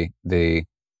to be the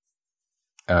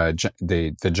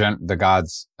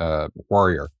god's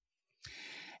warrior.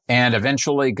 And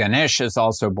eventually Ganesh is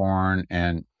also born,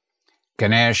 and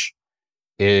Ganesh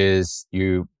is,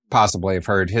 you possibly have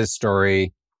heard his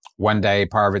story, one day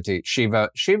Shiva,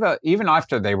 even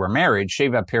after they were married,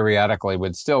 Shiva periodically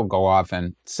would still go off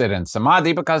and sit in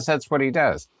samadhi because that's what he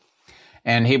does.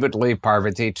 And he would leave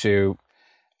Parvati to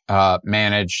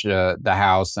manage the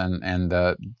house and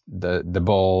the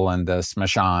bull and the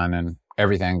smashan and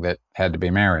everything that had to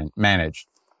be managed.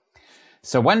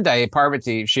 So one day,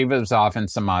 Shiva was off in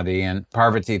samadhi, and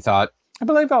Parvati thought, I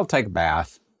believe I'll take a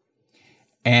bath.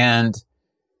 And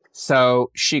so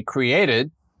she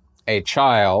created a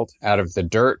child out of the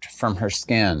dirt from her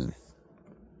skin.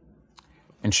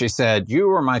 And she said, you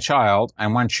are my child. I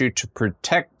want you to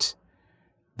protect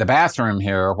the bathroom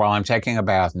here while I'm taking a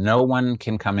bath. No one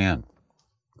can come in.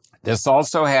 This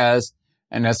also has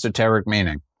an esoteric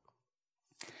meaning.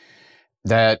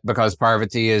 That because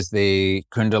Parvati is the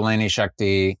Kundalini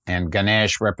Shakti and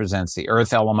Ganesh represents the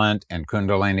earth element, and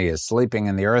Kundalini is sleeping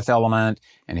in the earth element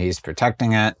and he's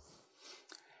protecting it.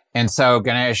 And so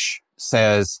Ganesh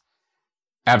says,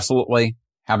 absolutely,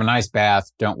 have a nice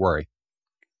bath, don't worry.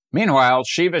 Meanwhile,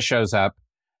 Shiva shows up,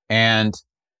 and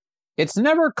it's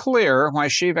never clear why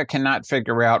Shiva cannot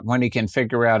figure out, when he can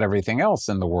figure out everything else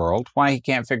in the world, why he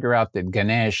can't figure out that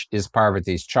Ganesh is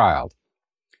Parvati's child.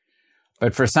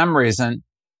 But for some reason,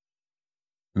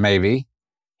 maybe,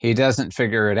 he doesn't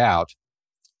figure it out.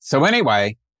 So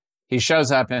anyway, he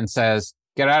shows up and says,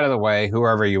 get out of the way,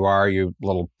 whoever you are, you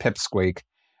little pipsqueak.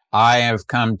 I have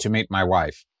come to meet my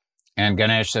wife. And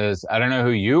Ganesh says, I don't know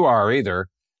who you are either,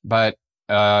 but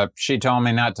she told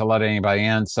me not to let anybody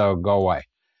in, so go away.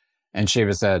 And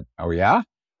Shiva said, oh yeah?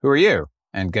 Who are you?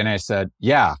 And Ganesh said,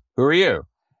 yeah, who are you?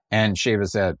 And Shiva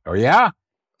said, oh yeah?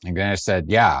 And Ganesh said,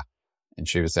 yeah. And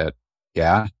Shiva said,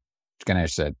 yeah.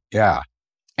 Ganesh said, yeah.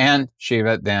 And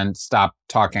Shiva then stopped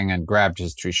talking and grabbed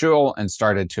his Trishul and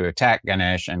started to attack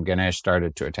Ganesh, and Ganesh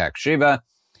started to attack Shiva.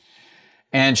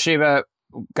 And Shiva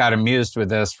got amused with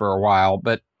this for a while,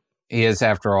 but he is,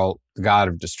 after all, the god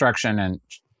of destruction, and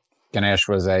Ganesh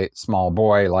was a small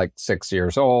boy, like 6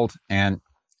 years old, and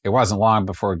it wasn't long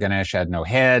before Ganesh had no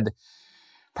head.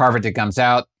 Parvati comes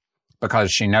out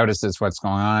because she notices what's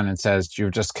going on and says,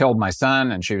 you've just killed my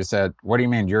son. And Shiva said, what do you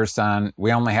mean, your son?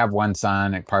 We only have one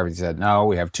son. And Parvati said, no,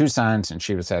 we have two sons. And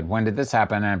Shiva said, when did this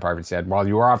happen? And Parvati said, well,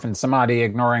 you were off in samadhi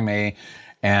ignoring me.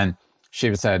 And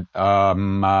Shiva said,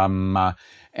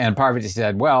 and Parvati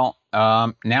said, well,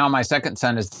 now my second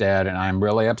son is dead and I'm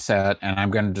really upset and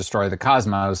I'm going to destroy the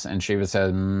cosmos. And Shiva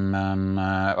said,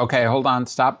 okay, hold on,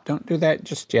 stop. Don't do that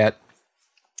just yet.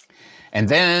 And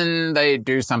then they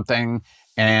do something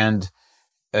and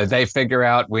they figure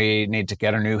out we need to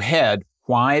get a new head.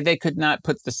 Why they could not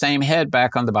put the same head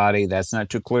back on the body, that's not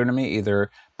too clear to me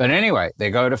either. But anyway, they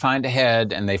go to find a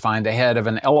head, and they find the head of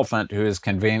an elephant who is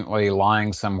conveniently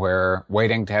lying somewhere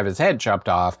waiting to have his head chopped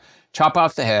off. Chop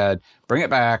off the head, bring it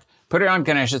back, put it on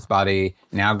Ganesh's body.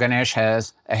 Now Ganesh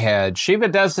has a head. Shiva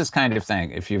does this kind of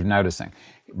thing, if you're noticing.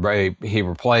 He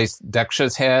replaced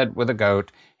Daksha's head with a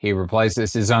goat. He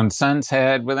replaces his own son's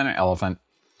head with an elephant.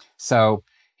 So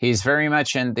he's very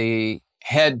much in the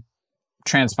head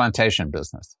transplantation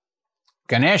business.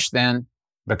 Ganesh then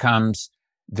becomes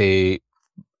the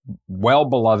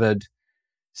well-beloved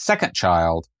second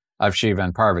child of Shiva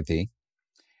and Parvati.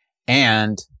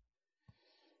 And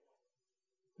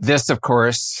this, of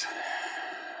course,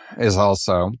 is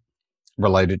also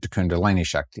related to Kundalini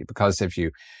Shakti, because if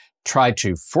you try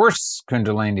to force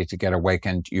Kundalini to get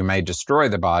awakened, you may destroy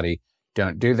the body.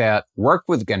 Don't do that. Work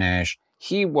with Ganesh.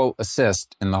 He will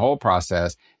assist in the whole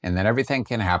process, and then everything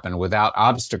can happen without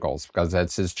obstacles, because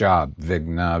that's his job.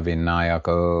 Vigna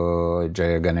Vinayaka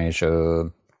Jaya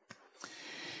Ganesha.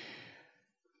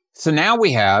 So now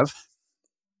we have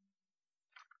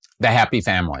the happy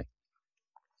family.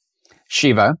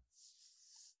 Shiva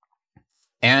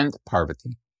and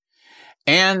Parvati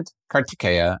and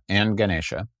Kartikeya and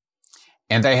Ganesha.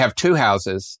 And they have two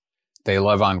houses. They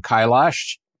live on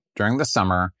Kailash during the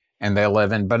summer, and they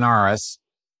live in Benares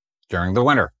during the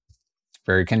winter.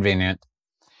 Very convenient.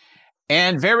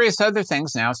 And various other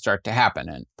things now start to happen.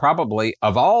 And probably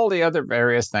of all the other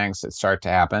various things that start to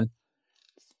happen,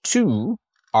 two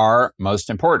are most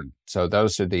important. So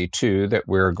those are the two that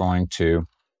we're going to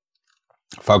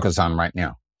focus on right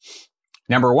now.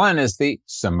 Number one is the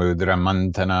Samudra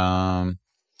Mantana.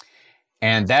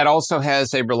 And that also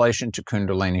has a relation to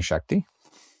Kundalini Shakti.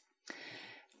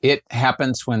 It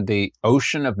happens when the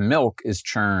ocean of milk is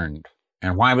churned.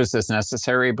 And why was this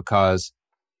necessary? Because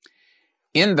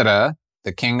Indra,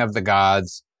 the king of the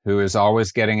gods, who is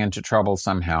always getting into trouble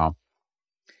somehow,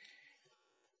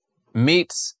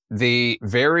 meets the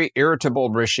very irritable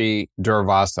rishi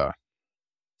Durvasa.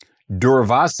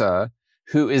 Durvasa,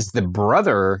 who is the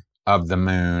brother of the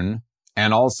moon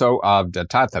and also of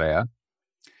Dattatreya,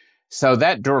 So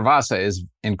that Durvasa is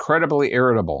incredibly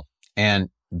irritable. And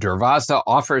Durvasa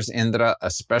offers Indra a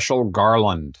special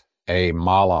garland, a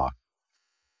mala.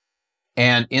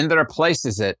 And Indra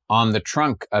places it on the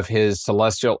trunk of his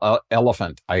celestial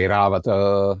elephant,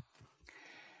 Airavata.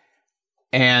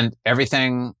 And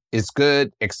everything is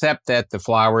good, except that the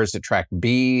flowers attract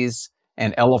bees,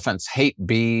 and elephants hate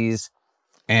bees.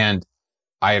 And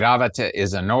Airavata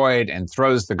is annoyed and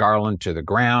throws the garland to the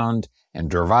ground.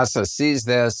 And Durvasa sees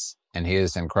this, and he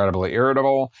is incredibly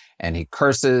irritable, and he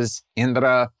curses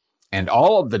Indra and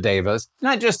all of the devas,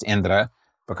 not just Indra,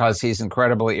 because he's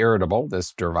incredibly irritable,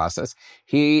 this Durvasa.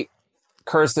 He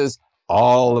curses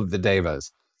all of the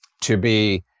devas to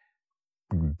be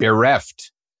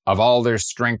bereft of all their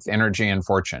strength, energy, and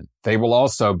fortune. They will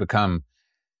also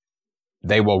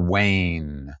they will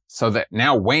wane. So that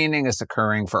now waning is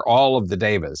occurring for all of the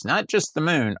devas, not just the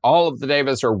moon. All of the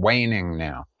devas are waning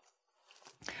now.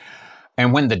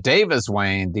 And when the devas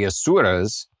wane, the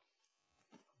asuras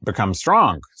become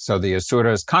strong. So the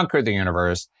asuras conquer the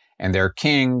universe, and their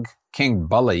king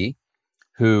Bali,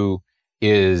 who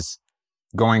is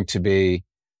going to be,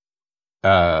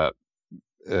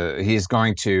 he's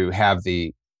going to have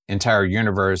the entire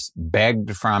universe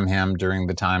begged from him during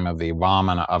the time of the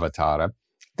Vamana Avatara.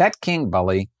 That King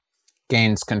Bali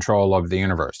gains control of the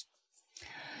universe.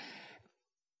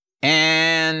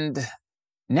 And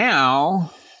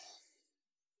now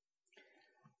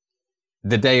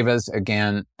the devas,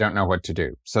 again, don't know what to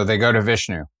do. So they go to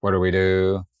Vishnu. What do we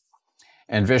do?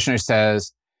 And Vishnu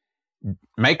says,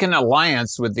 make an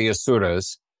alliance with the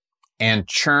asuras and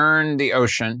churn the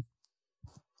ocean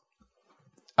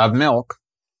of milk,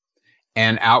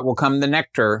 and out will come the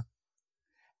nectar,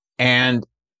 and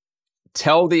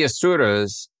tell the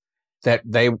asuras that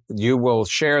you will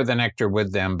share the nectar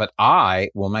with them, but I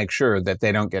will make sure that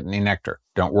they don't get any nectar.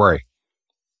 Don't worry.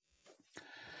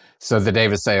 So the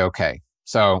devas say, okay.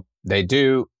 So they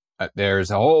do.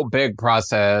 There's a whole big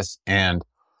process, and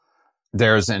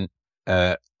there's an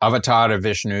Avatara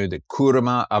Vishnu, the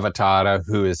Kurma Avatara,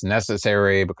 who is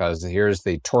necessary because here's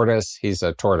the tortoise. He's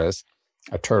a tortoise,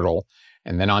 a turtle.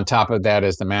 And then on top of that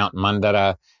is the Mount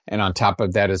Mandara. And on top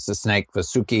of that is the snake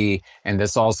Vasuki. And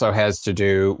this also has to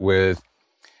do with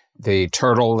the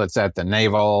turtle that's at the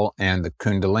navel and the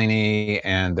Kundalini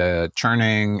and the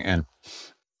churning. And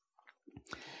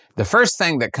the first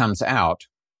thing that comes out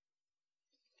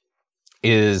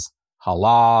is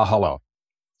hala hala.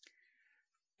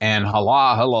 And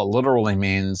hala hala literally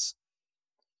means,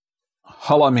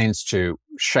 hala means to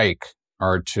shake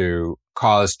or to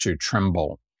cause to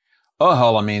tremble.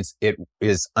 Ahala means it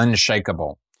is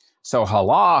unshakable. So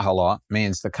hala hala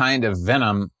means the kind of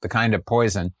venom, the kind of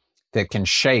poison that can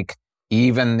shake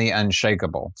even the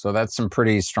unshakable. So that's some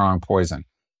pretty strong poison.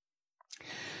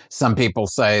 Some people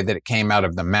say that it came out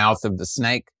of the mouth of the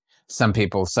snake. Some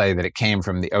people say that it came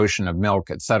from the ocean of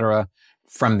milk, etc.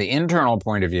 From the internal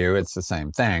point of view, it's the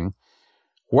same thing.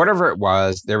 Whatever it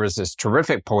was, there was this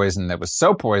terrific poison that was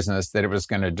so poisonous that it was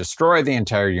going to destroy the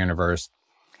entire universe.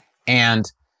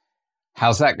 And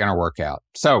how's that going to work out?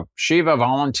 So Shiva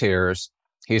volunteers.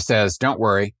 He says, don't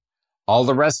worry. All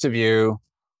the rest of you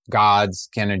gods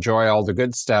can enjoy all the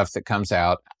good stuff that comes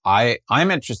out.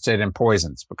 I'm interested in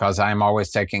poisons because I'm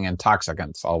always taking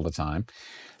intoxicants all the time.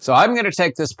 So I'm going to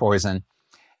take this poison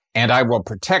and I will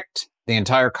protect the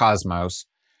entire cosmos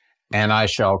and I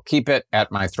shall keep it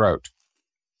at my throat.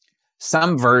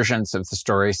 Some versions of the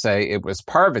story say it was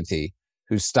Parvati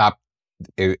who stopped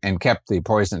and kept the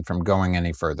poison from going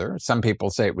any further. Some people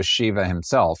say it was Shiva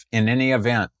himself. In any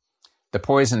event, the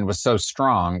poison was so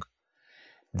strong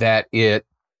that it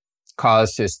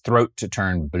caused his throat to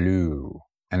turn blue.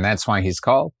 And that's why he's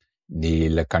called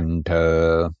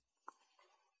Nilakanta.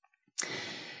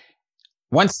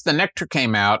 Once the nectar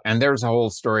came out, and there's a whole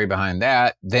story behind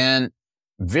that, then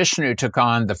Vishnu took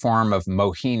on the form of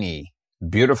Mohini,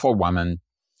 beautiful woman,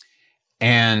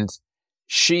 and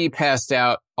she passed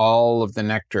out all of the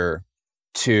nectar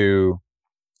to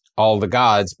all the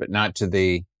gods, but not to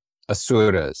the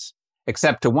asuras,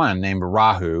 except to one named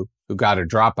Rahu, who got a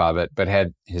drop of it, but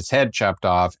had his head chopped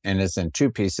off and is in two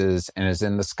pieces and is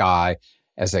in the sky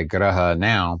as a graha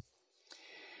now.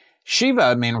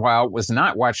 Shiva, meanwhile, was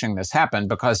not watching this happen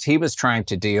because he was trying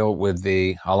to deal with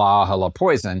the hala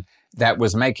poison that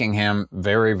was making him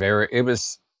very, very, it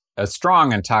was a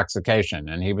strong intoxication,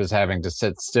 and he was having to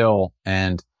sit still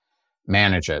and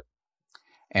manage it.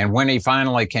 And when he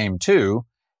finally came to,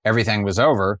 everything was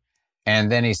over.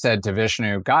 And then he said to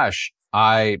Vishnu, gosh,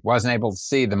 I wasn't able to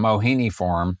see the Mohini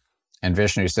form. And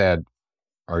Vishnu said,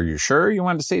 are you sure you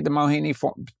want to see the Mohini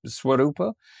form,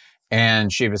 Swarupa?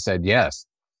 And Shiva said, yes.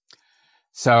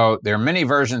 So there are many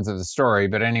versions of the story,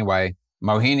 but anyway,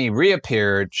 Mohini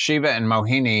reappeared. Shiva and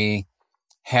Mohini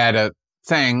had a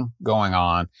thing going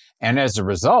on, and as a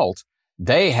result,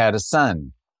 they had a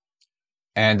son.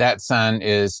 And that son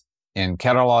is, in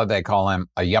Kerala, they call him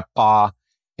Ayyappa.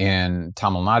 In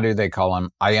Tamil Nadu, they call him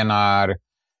Ayanar.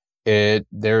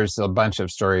 There's a bunch of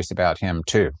stories about him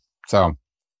too. So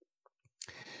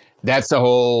that's the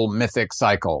whole mythic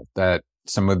cycle, that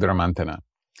Samudra Mantana.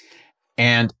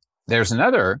 And there's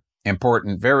another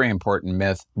important, very important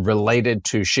myth related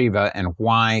to Shiva and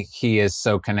why he is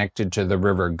so connected to the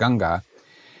river Ganga.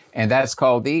 And that's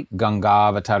called the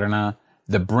Gangavatarana,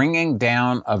 the bringing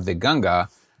down of the Ganga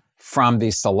from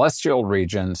the celestial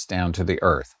regions down to the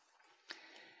earth.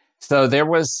 So there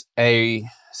was a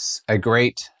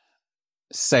great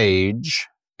sage,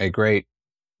 a great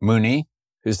Muni,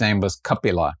 whose name was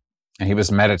Kapila, and he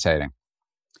was meditating.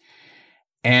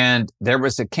 And there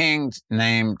was a king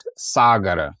named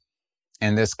Sagara,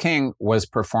 and this king was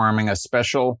performing a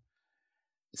special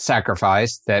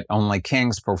sacrifice that only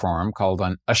kings perform, called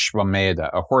an Ashvamedha,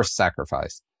 a horse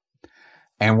sacrifice.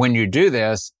 And when you do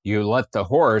this, you let the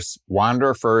horse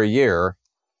wander for a year,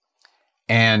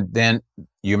 and then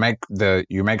you make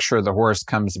sure the horse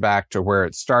comes back to where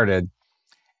it started,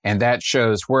 and that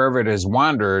shows wherever it has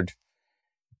wandered.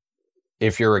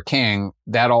 If you're a king,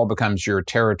 that all becomes your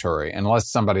territory,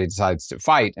 unless somebody decides to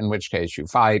fight, in which case you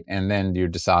fight, and then you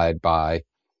decide by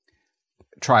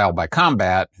trial by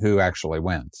combat who actually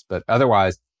wins. But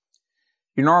otherwise,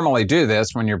 you normally do this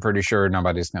when you're pretty sure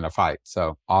nobody's going to fight.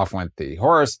 So off went the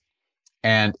horse,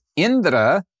 and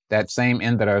Indra, that same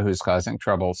Indra who's causing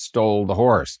trouble, stole the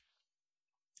horse,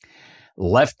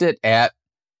 left it at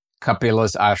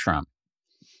Kapila's ashram.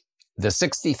 The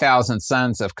 60,000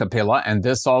 sons of Kapila, and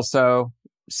this also,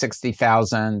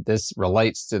 60,000, this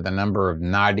relates to the number of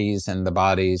nadis in the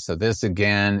body. So this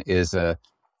again is a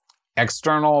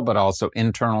external but also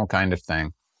internal kind of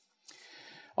thing.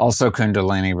 Also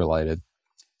Kundalini related.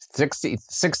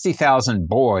 60,000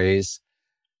 boys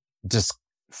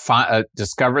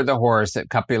discover the horse at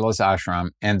Kapila's ashram,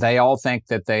 and they all think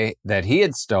that he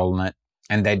had stolen it,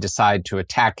 and they decide to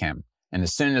attack him. And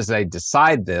as soon as they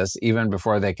decide this, even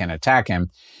before they can attack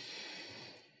him,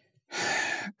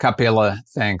 Kapila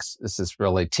thinks this is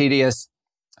really tedious.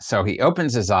 So he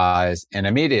opens his eyes, and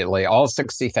immediately all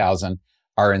 60,000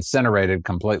 are incinerated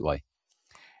completely.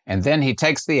 And then he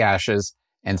takes the ashes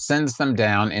and sends them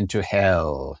down into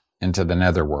hell, into the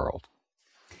netherworld.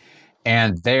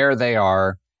 And there they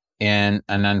are in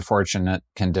an unfortunate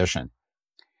condition.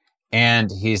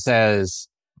 And he says,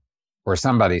 or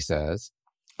somebody says,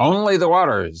 only the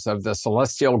waters of the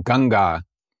celestial Ganga,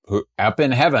 who up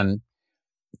in heaven,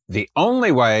 the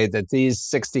only way that these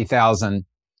 60,000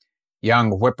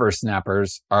 young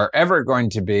whippersnappers are ever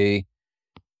going to be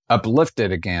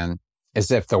uplifted again is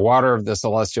if the water of the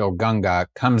celestial Ganga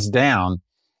comes down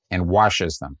and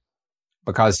washes them.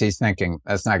 Because he's thinking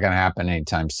that's not going to happen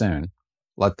anytime soon.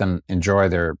 Let them enjoy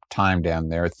their time down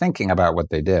there thinking about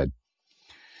what they did.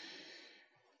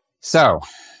 So,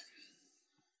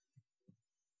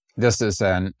 this is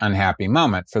an unhappy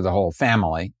moment for the whole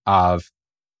family of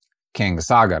King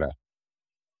Sagara.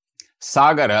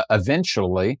 Sagara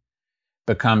eventually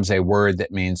becomes a word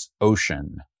that means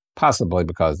ocean, possibly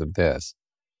because of this.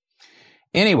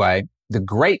 Anyway, the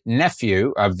great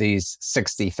nephew of these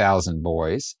 60,000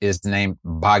 boys is named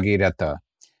Bhagirath,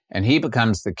 and he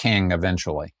becomes the king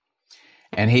eventually.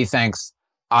 And he thinks,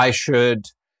 I should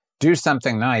do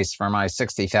something nice for my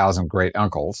 60,000 great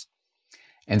uncles.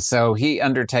 And so he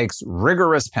undertakes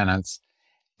rigorous penance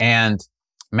and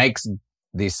makes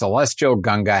the celestial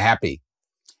Ganga happy.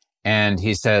 And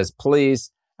he says,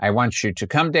 please, I want you to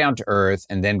come down to earth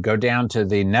and then go down to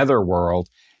the netherworld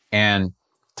and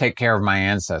take care of my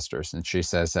ancestors. And she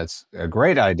says, that's a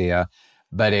great idea.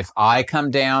 But if I come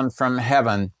down from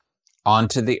heaven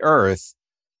onto the earth,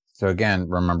 so again,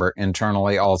 remember,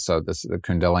 internally also, this is the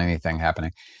Kundalini thing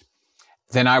happening,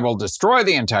 then I will destroy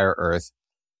the entire earth.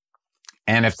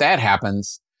 And if that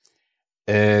happens,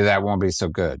 that won't be so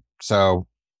good. So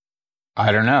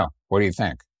I don't know. What do you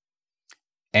think?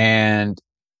 And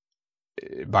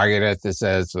Bhagirath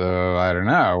says, I don't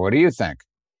know. What do you think?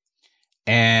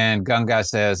 And Ganga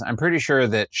says, I'm pretty sure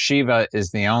that Shiva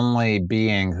is the only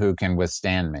being who can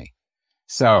withstand me.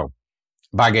 So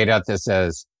Bhagirath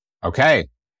says, okay.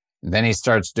 And then he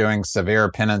starts doing severe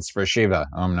penance for Shiva.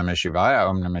 Om Namah Shivaya,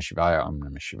 Om Namah Shivaya, Om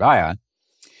Namah Shivaya.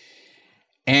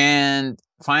 And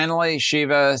finally,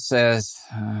 Shiva says,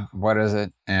 what is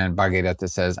it? And Bhagirath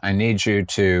says, I need you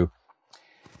to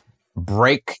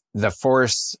break the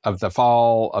force of the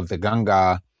fall of the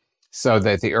Ganga so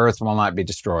that the earth will not be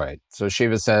destroyed. So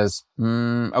Shiva says,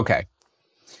 okay.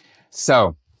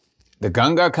 So the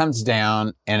Ganga comes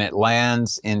down and it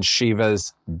lands in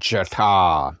Shiva's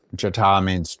jata. Jata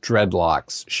means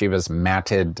dreadlocks. Shiva's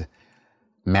matted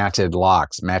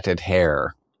locks, matted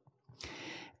hair.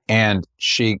 And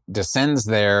she descends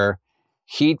there.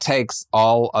 He takes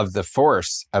all of the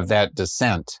force of that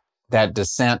descent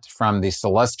from the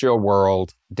celestial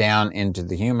world down into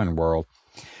the human world.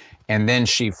 And then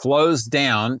she flows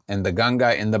down, and the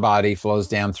Ganga in the body flows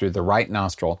down through the right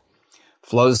nostril,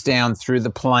 flows down through the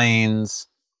plains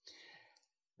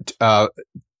and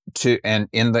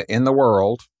in the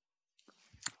world.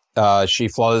 She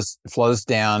flows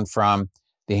down from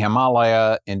the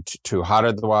Himalaya to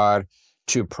Haridwar,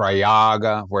 to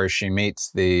Prayaga, where she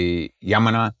meets the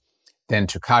Yamuna, then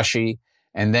to Kashi,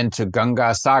 and then to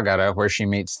Ganga Sagara, where she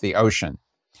meets the ocean.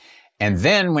 And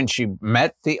then when she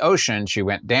met the ocean, she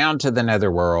went down to the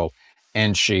netherworld,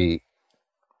 and she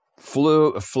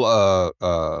flowed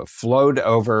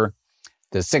over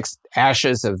the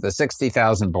ashes of the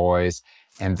 60,000 boys,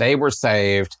 and they were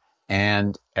saved,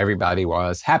 and everybody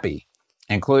was happy,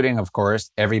 including, of course,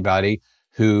 everybody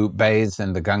who bathes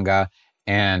in the Ganga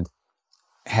and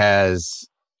has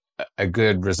a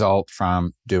good result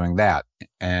from doing that.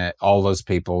 And all those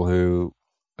people who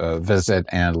visit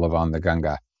and live on the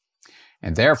Ganga.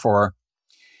 And therefore,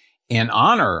 in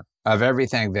honor of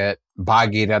everything that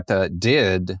Bhagirath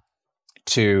did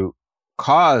to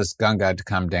cause Ganga to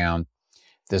come down,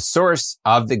 the source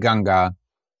of the Ganga,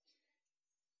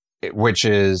 which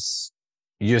used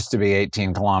to be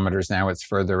 18 kilometers, now it's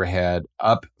further ahead,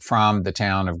 up from the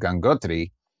town of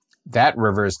Gangotri, that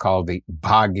river is called the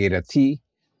Bhagirathi,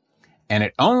 and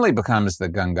it only becomes the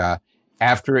Ganga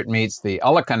after it meets the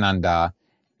Alaknanda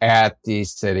at the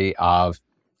city of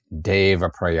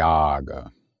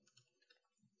Devaprayag.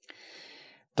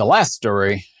 The last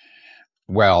story,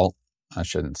 well, I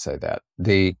shouldn't say that.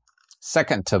 The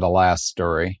second to the last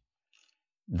story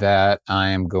that I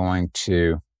am going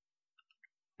to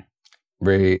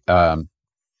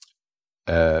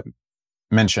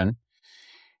mention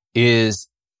is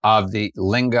of the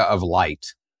Linga of Light,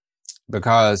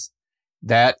 because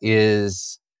that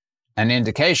is an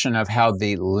indication of how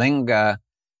the Linga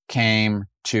came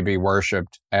to be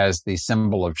worshipped as the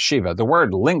symbol of Shiva. The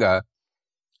word Linga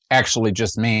actually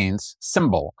just means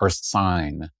symbol or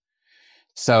sign.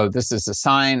 So this is a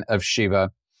sign of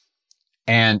Shiva,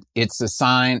 and it's a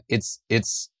sign, it's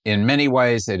in many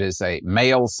ways, it is a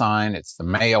male sign, it's the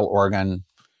male organ,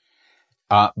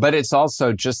 but it's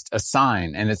also just a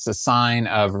sign, and it's a sign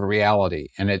of reality,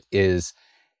 and it is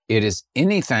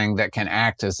anything that can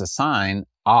act as a sign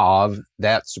of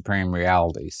that supreme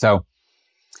reality. So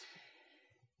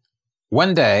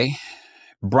one day,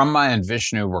 Brahma and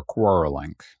Vishnu were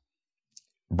quarreling.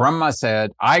 Brahma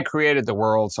said, I created the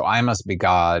world, so I must be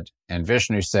God. And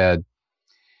Vishnu said,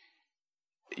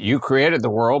 you created the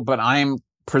world, but I'm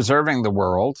preserving the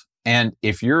world. And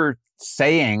if you're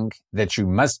saying that you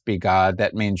must be God,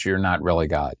 that means you're not really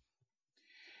God.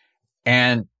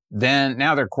 And then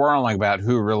now they're quarreling about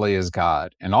who really is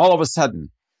God. And all of a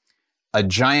sudden, a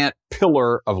giant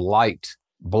pillar of light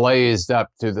blazed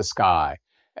up through the sky,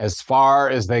 as far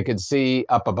as they could see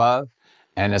up above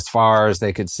and as far as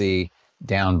they could see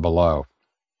down below.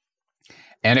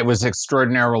 And it was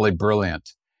extraordinarily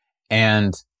brilliant.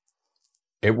 And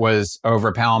it was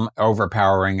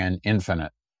overpowering and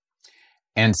infinite.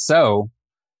 And so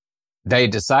they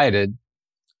decided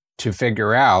to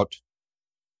figure out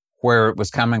where it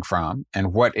was coming from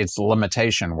and what its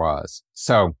limitation was.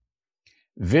 So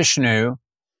Vishnu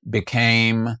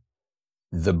became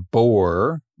the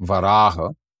boar,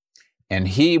 Varaha, and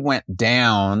he went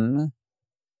down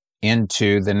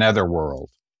into the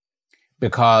netherworld,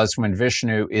 because when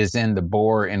Vishnu is in the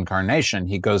boar incarnation,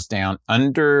 he goes down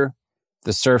under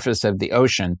the surface of the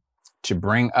ocean to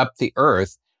bring up the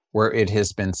earth where it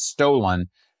has been stolen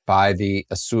by the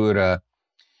Asura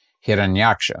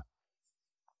Hiranyaksha.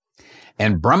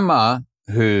 And Brahma,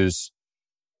 whose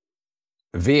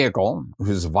vehicle,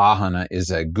 whose vahana is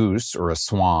a goose or a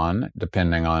swan,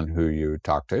 depending on who you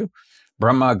talk to,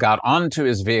 Brahma got onto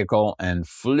his vehicle and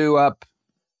flew up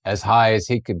as high as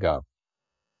he could go.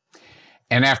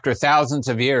 And after thousands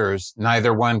of years,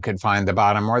 neither one could find the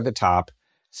bottom or the top,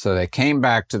 so they came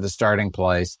back to the starting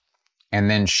place, and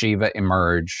then Shiva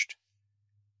emerged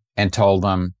and told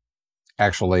them,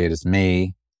 actually, it is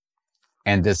me,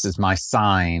 and this is my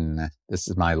sign, this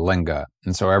is my linga.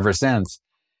 And so ever since,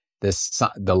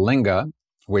 the linga,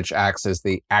 which acts as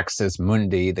the axis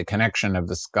mundi, the connection of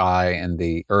the sky and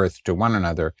the earth to one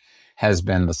another, has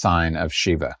been the sign of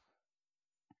Shiva.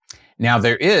 Now,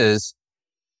 there is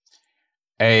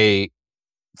a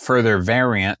further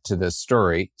variant to this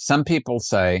story. Some people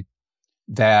say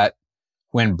that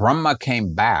when Brahma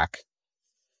came back,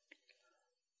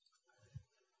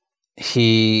 as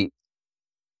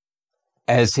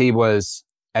he was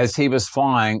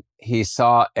flying, he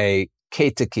saw a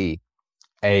ketaki,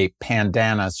 a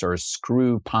pandanus or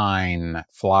screw pine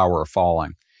flower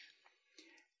falling.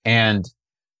 And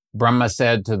Brahma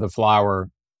said to the flower,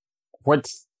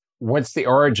 what's the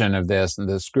origin of this? And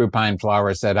the screw pine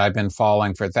flower said, I've been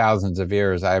falling for thousands of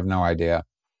years. I have no idea.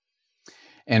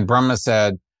 And Brahma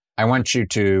said, I'm going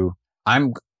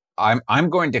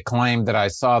to claim that I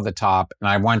saw the top, and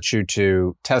I want you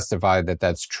to testify that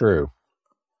that's true.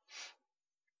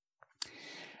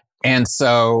 And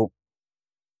so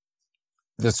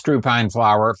the screw pine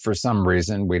flower, for some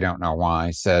reason, we don't know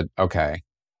why, said, okay.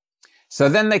 So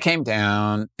then they came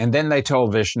down, and then they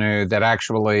told Vishnu that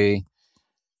actually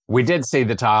we did see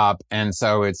the top, and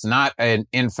so it's not an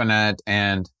infinite.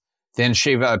 And then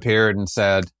Shiva appeared and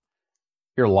said,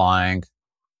 you're lying.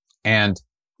 And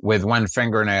with one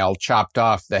fingernail chopped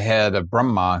off the head of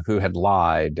Brahma, who had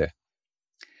lied.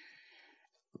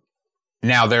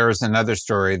 Now, there's another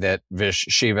story that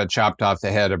Shiva chopped off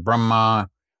the head of Brahma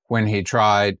when he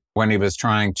was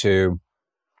trying to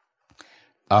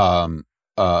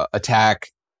attack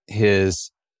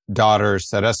his daughter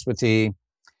Saraswati.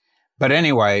 But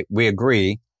anyway, we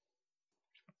agree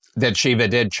that Shiva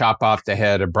did chop off the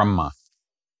head of Brahma.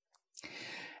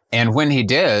 And when he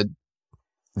did,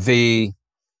 the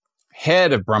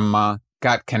head of Brahma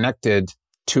got connected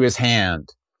to his hand,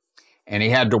 and he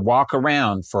had to walk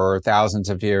around for thousands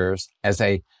of years as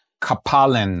a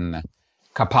Kapalin.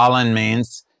 Kapalin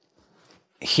means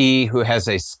he who has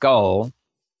a skull,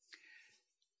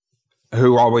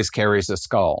 who always carries a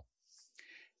skull.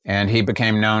 And he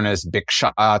became known as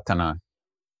Bhikshatana,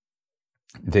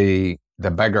 the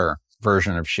beggar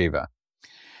version of Shiva.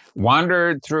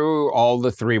 Wandered through all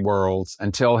the three worlds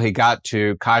until he got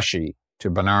to Kashi, to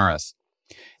Benares.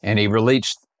 And he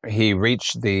reached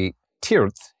the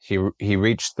tirth, he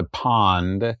reached the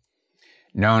pond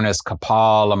known as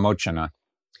Kapala Mochana.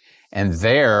 And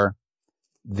there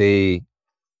the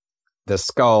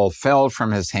skull fell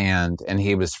from his hand and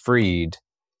he was freed.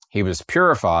 He was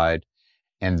purified.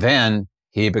 And then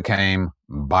he became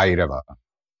Bhairava.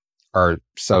 Or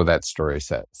so that story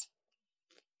says.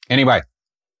 Anyway,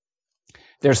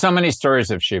 there's so many stories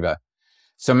of Shiva.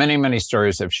 So many, many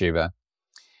stories of Shiva.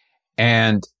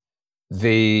 And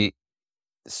the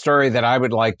story that I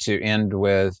would like to end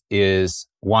with is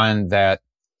one that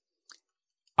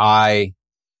I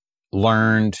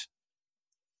learned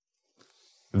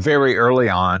very early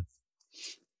on,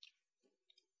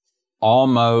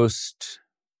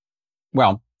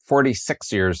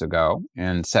 46 years ago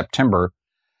in September,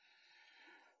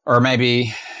 or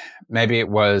maybe it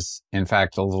was, in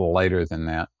fact, a little later than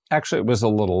that. Actually, it was a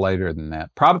little later than that.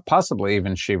 Possibly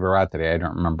even Shivaratri, I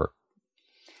don't remember.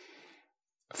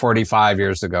 45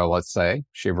 years ago, let's say,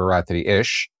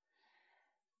 Shivaratri-ish,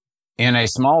 in a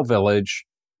small village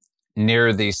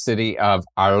near the city of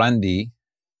Arlandi,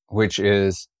 which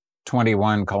is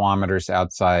 21 kilometers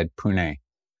outside Pune.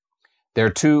 There are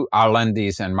two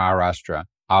Arlandis in Maharashtra,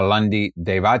 Arlandi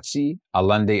Devachi,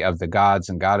 Arlandi of the gods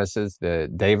and goddesses, the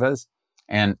Devas,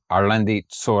 and Arlandi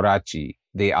Tsorachi,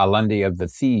 the Arlandi of the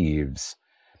thieves.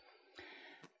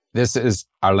 This is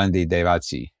Arlandi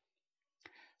Devachi.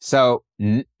 So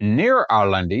near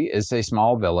Arlandi is a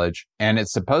small village, and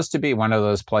it's supposed to be one of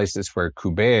those places where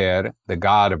Kuber, the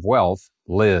god of wealth,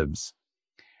 lives.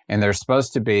 And there's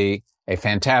supposed to be a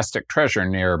fantastic treasure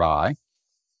nearby.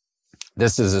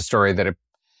 This is a story that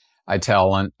I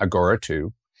tell in Agora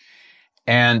 2.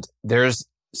 And there's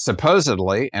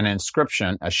supposedly an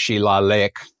inscription, a Shila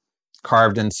Lake,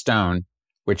 carved in stone,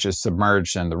 which is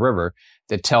submerged in the river,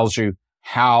 that tells you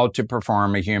how to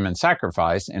perform a human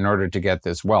sacrifice in order to get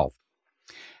this wealth.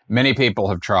 Many people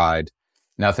have tried.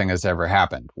 Nothing has ever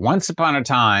happened. Once upon a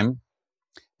time,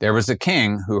 there was a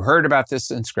king who heard about this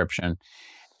inscription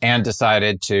and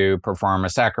decided to perform a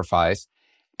sacrifice.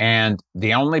 And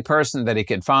the only person that he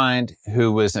could find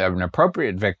who was an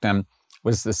appropriate victim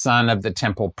was the son of the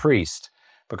temple priest,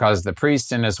 because the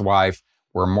priest and his wife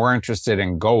were more interested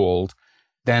in gold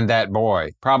than that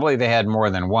boy. Probably they had more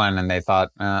than one, and they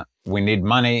thought, we need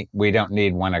money. We don't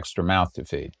need one extra mouth to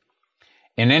feed.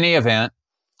 In any event,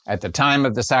 at the time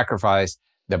of the sacrifice,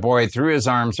 the boy threw his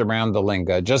arms around the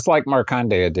linga, just like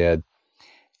Markandeya did,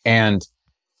 and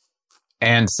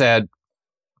said,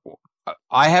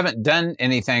 I haven't done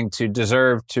anything to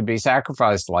deserve to be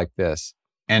sacrificed like this.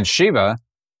 And Shiva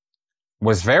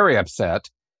was very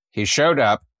upset. He showed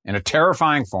up in a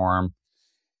terrifying form,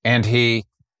 and he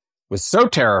was so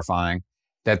terrifying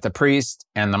that the priest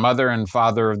and the mother and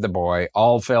father of the boy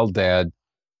all fell dead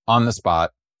on the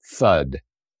spot, thud.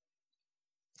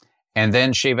 And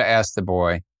then Shiva asked the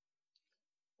boy,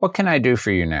 "What can I do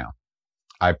for you now?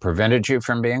 I prevented you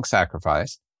from being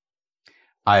sacrificed.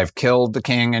 I have killed the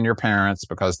king and your parents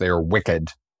because they are wicked.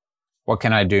 What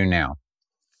can I do now?"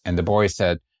 And the boy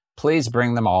said, "Please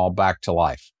bring them all back to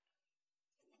life."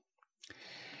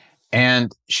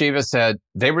 And Shiva said,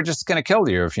 "They were just going to kill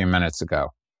you a few minutes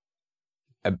ago.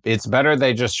 It's better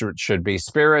they just should be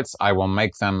spirits. I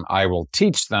will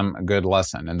teach them a good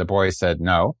lesson." And the boy said,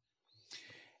 "No,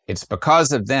 it's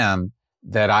because of them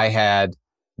that I had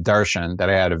darshan, that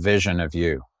I had a vision of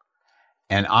you.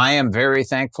 And I am very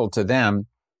thankful to them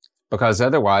because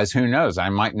otherwise, who knows, I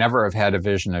might never have had a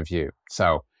vision of you.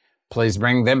 So please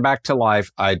bring them back to life.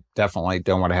 I definitely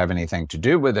don't want to have anything to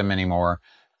do with them anymore.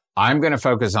 I'm going to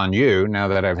focus on you now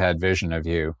that I've had vision of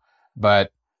you.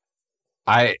 But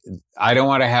I don't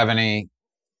want to have any,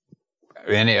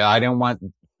 I don't want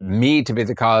me to be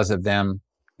the cause of them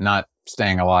not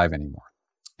staying alive anymore."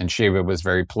 And Shiva was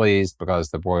very pleased because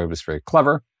the boy was very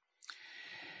clever.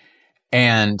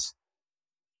 And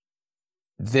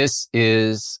this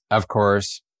is, of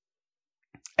course,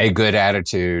 a good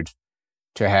attitude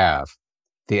to have.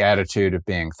 The attitude of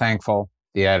being thankful,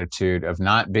 the attitude of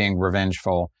not being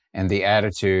revengeful, and the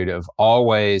attitude of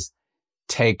always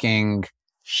taking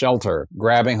shelter,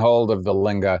 grabbing hold of the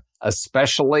linga,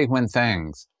 especially when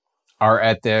things are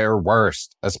at their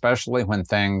worst, especially when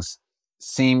things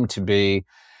seem to be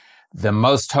the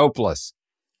most hopeless.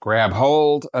 Grab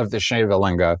hold of the Shiva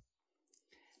linga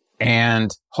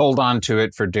and hold on to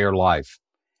it for dear life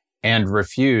and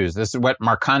refuse. This is what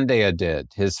Markandeya did.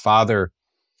 His father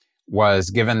was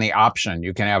given the option.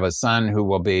 You can have a son who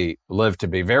will live to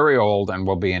be very old and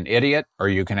will be an idiot, or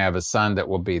you can have a son that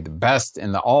will be the best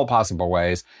in all possible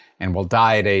ways and will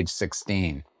die at age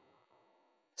 16.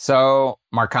 So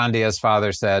Markandeya's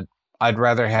father said, "I'd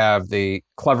rather have the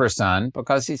clever son,"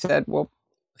 because he said, well,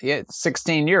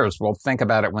 16 years, we'll think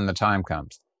about it when the time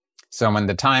comes. So when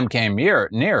the time came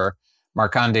near,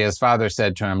 Markandeya's father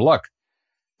said to him, "Look,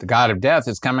 the god of death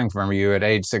is coming from you at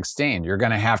age 16. You're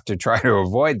going to have to try to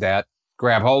avoid that.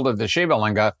 Grab hold of the Shiva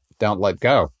linga. Don't let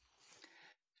go."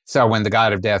 So when the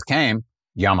god of death came,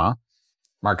 Yama,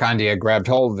 Markandeya grabbed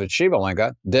hold of the Shiva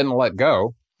linga, didn't let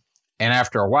go. And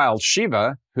after a while,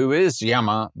 Shiva, who is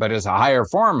Yama, but is a higher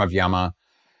form of Yama,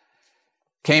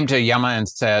 came to Yama and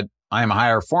said, "I am a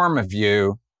higher form of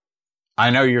you. I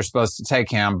know you're supposed to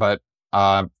take him, but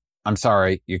I'm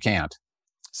sorry, you can't."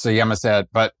 So Yama said,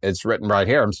 "But it's written right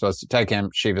here, I'm supposed to take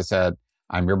him." Shiva said,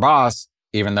 "I'm your boss,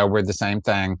 even though we're the same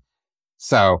thing.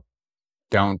 So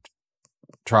don't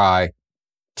try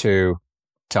to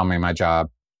tell me my job.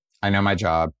 I know my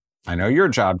job. I know your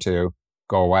job too.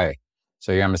 Go away."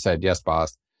 So Yama said, "Yes,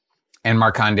 boss." And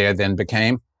Markandeya then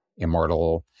became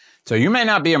immortal. So you may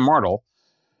not be immortal,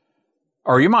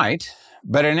 or you might,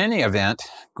 but in any event,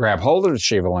 grab hold of the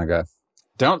Shiva linga.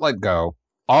 Don't let go.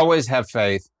 Always have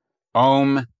faith.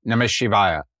 Om Namah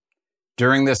Shivaya.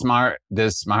 During this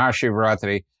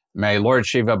Mahashivaratri, may Lord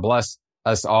Shiva bless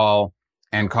us all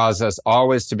and cause us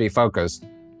always to be focused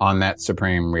on that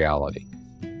supreme reality.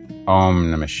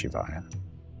 Om Namah Shivaya.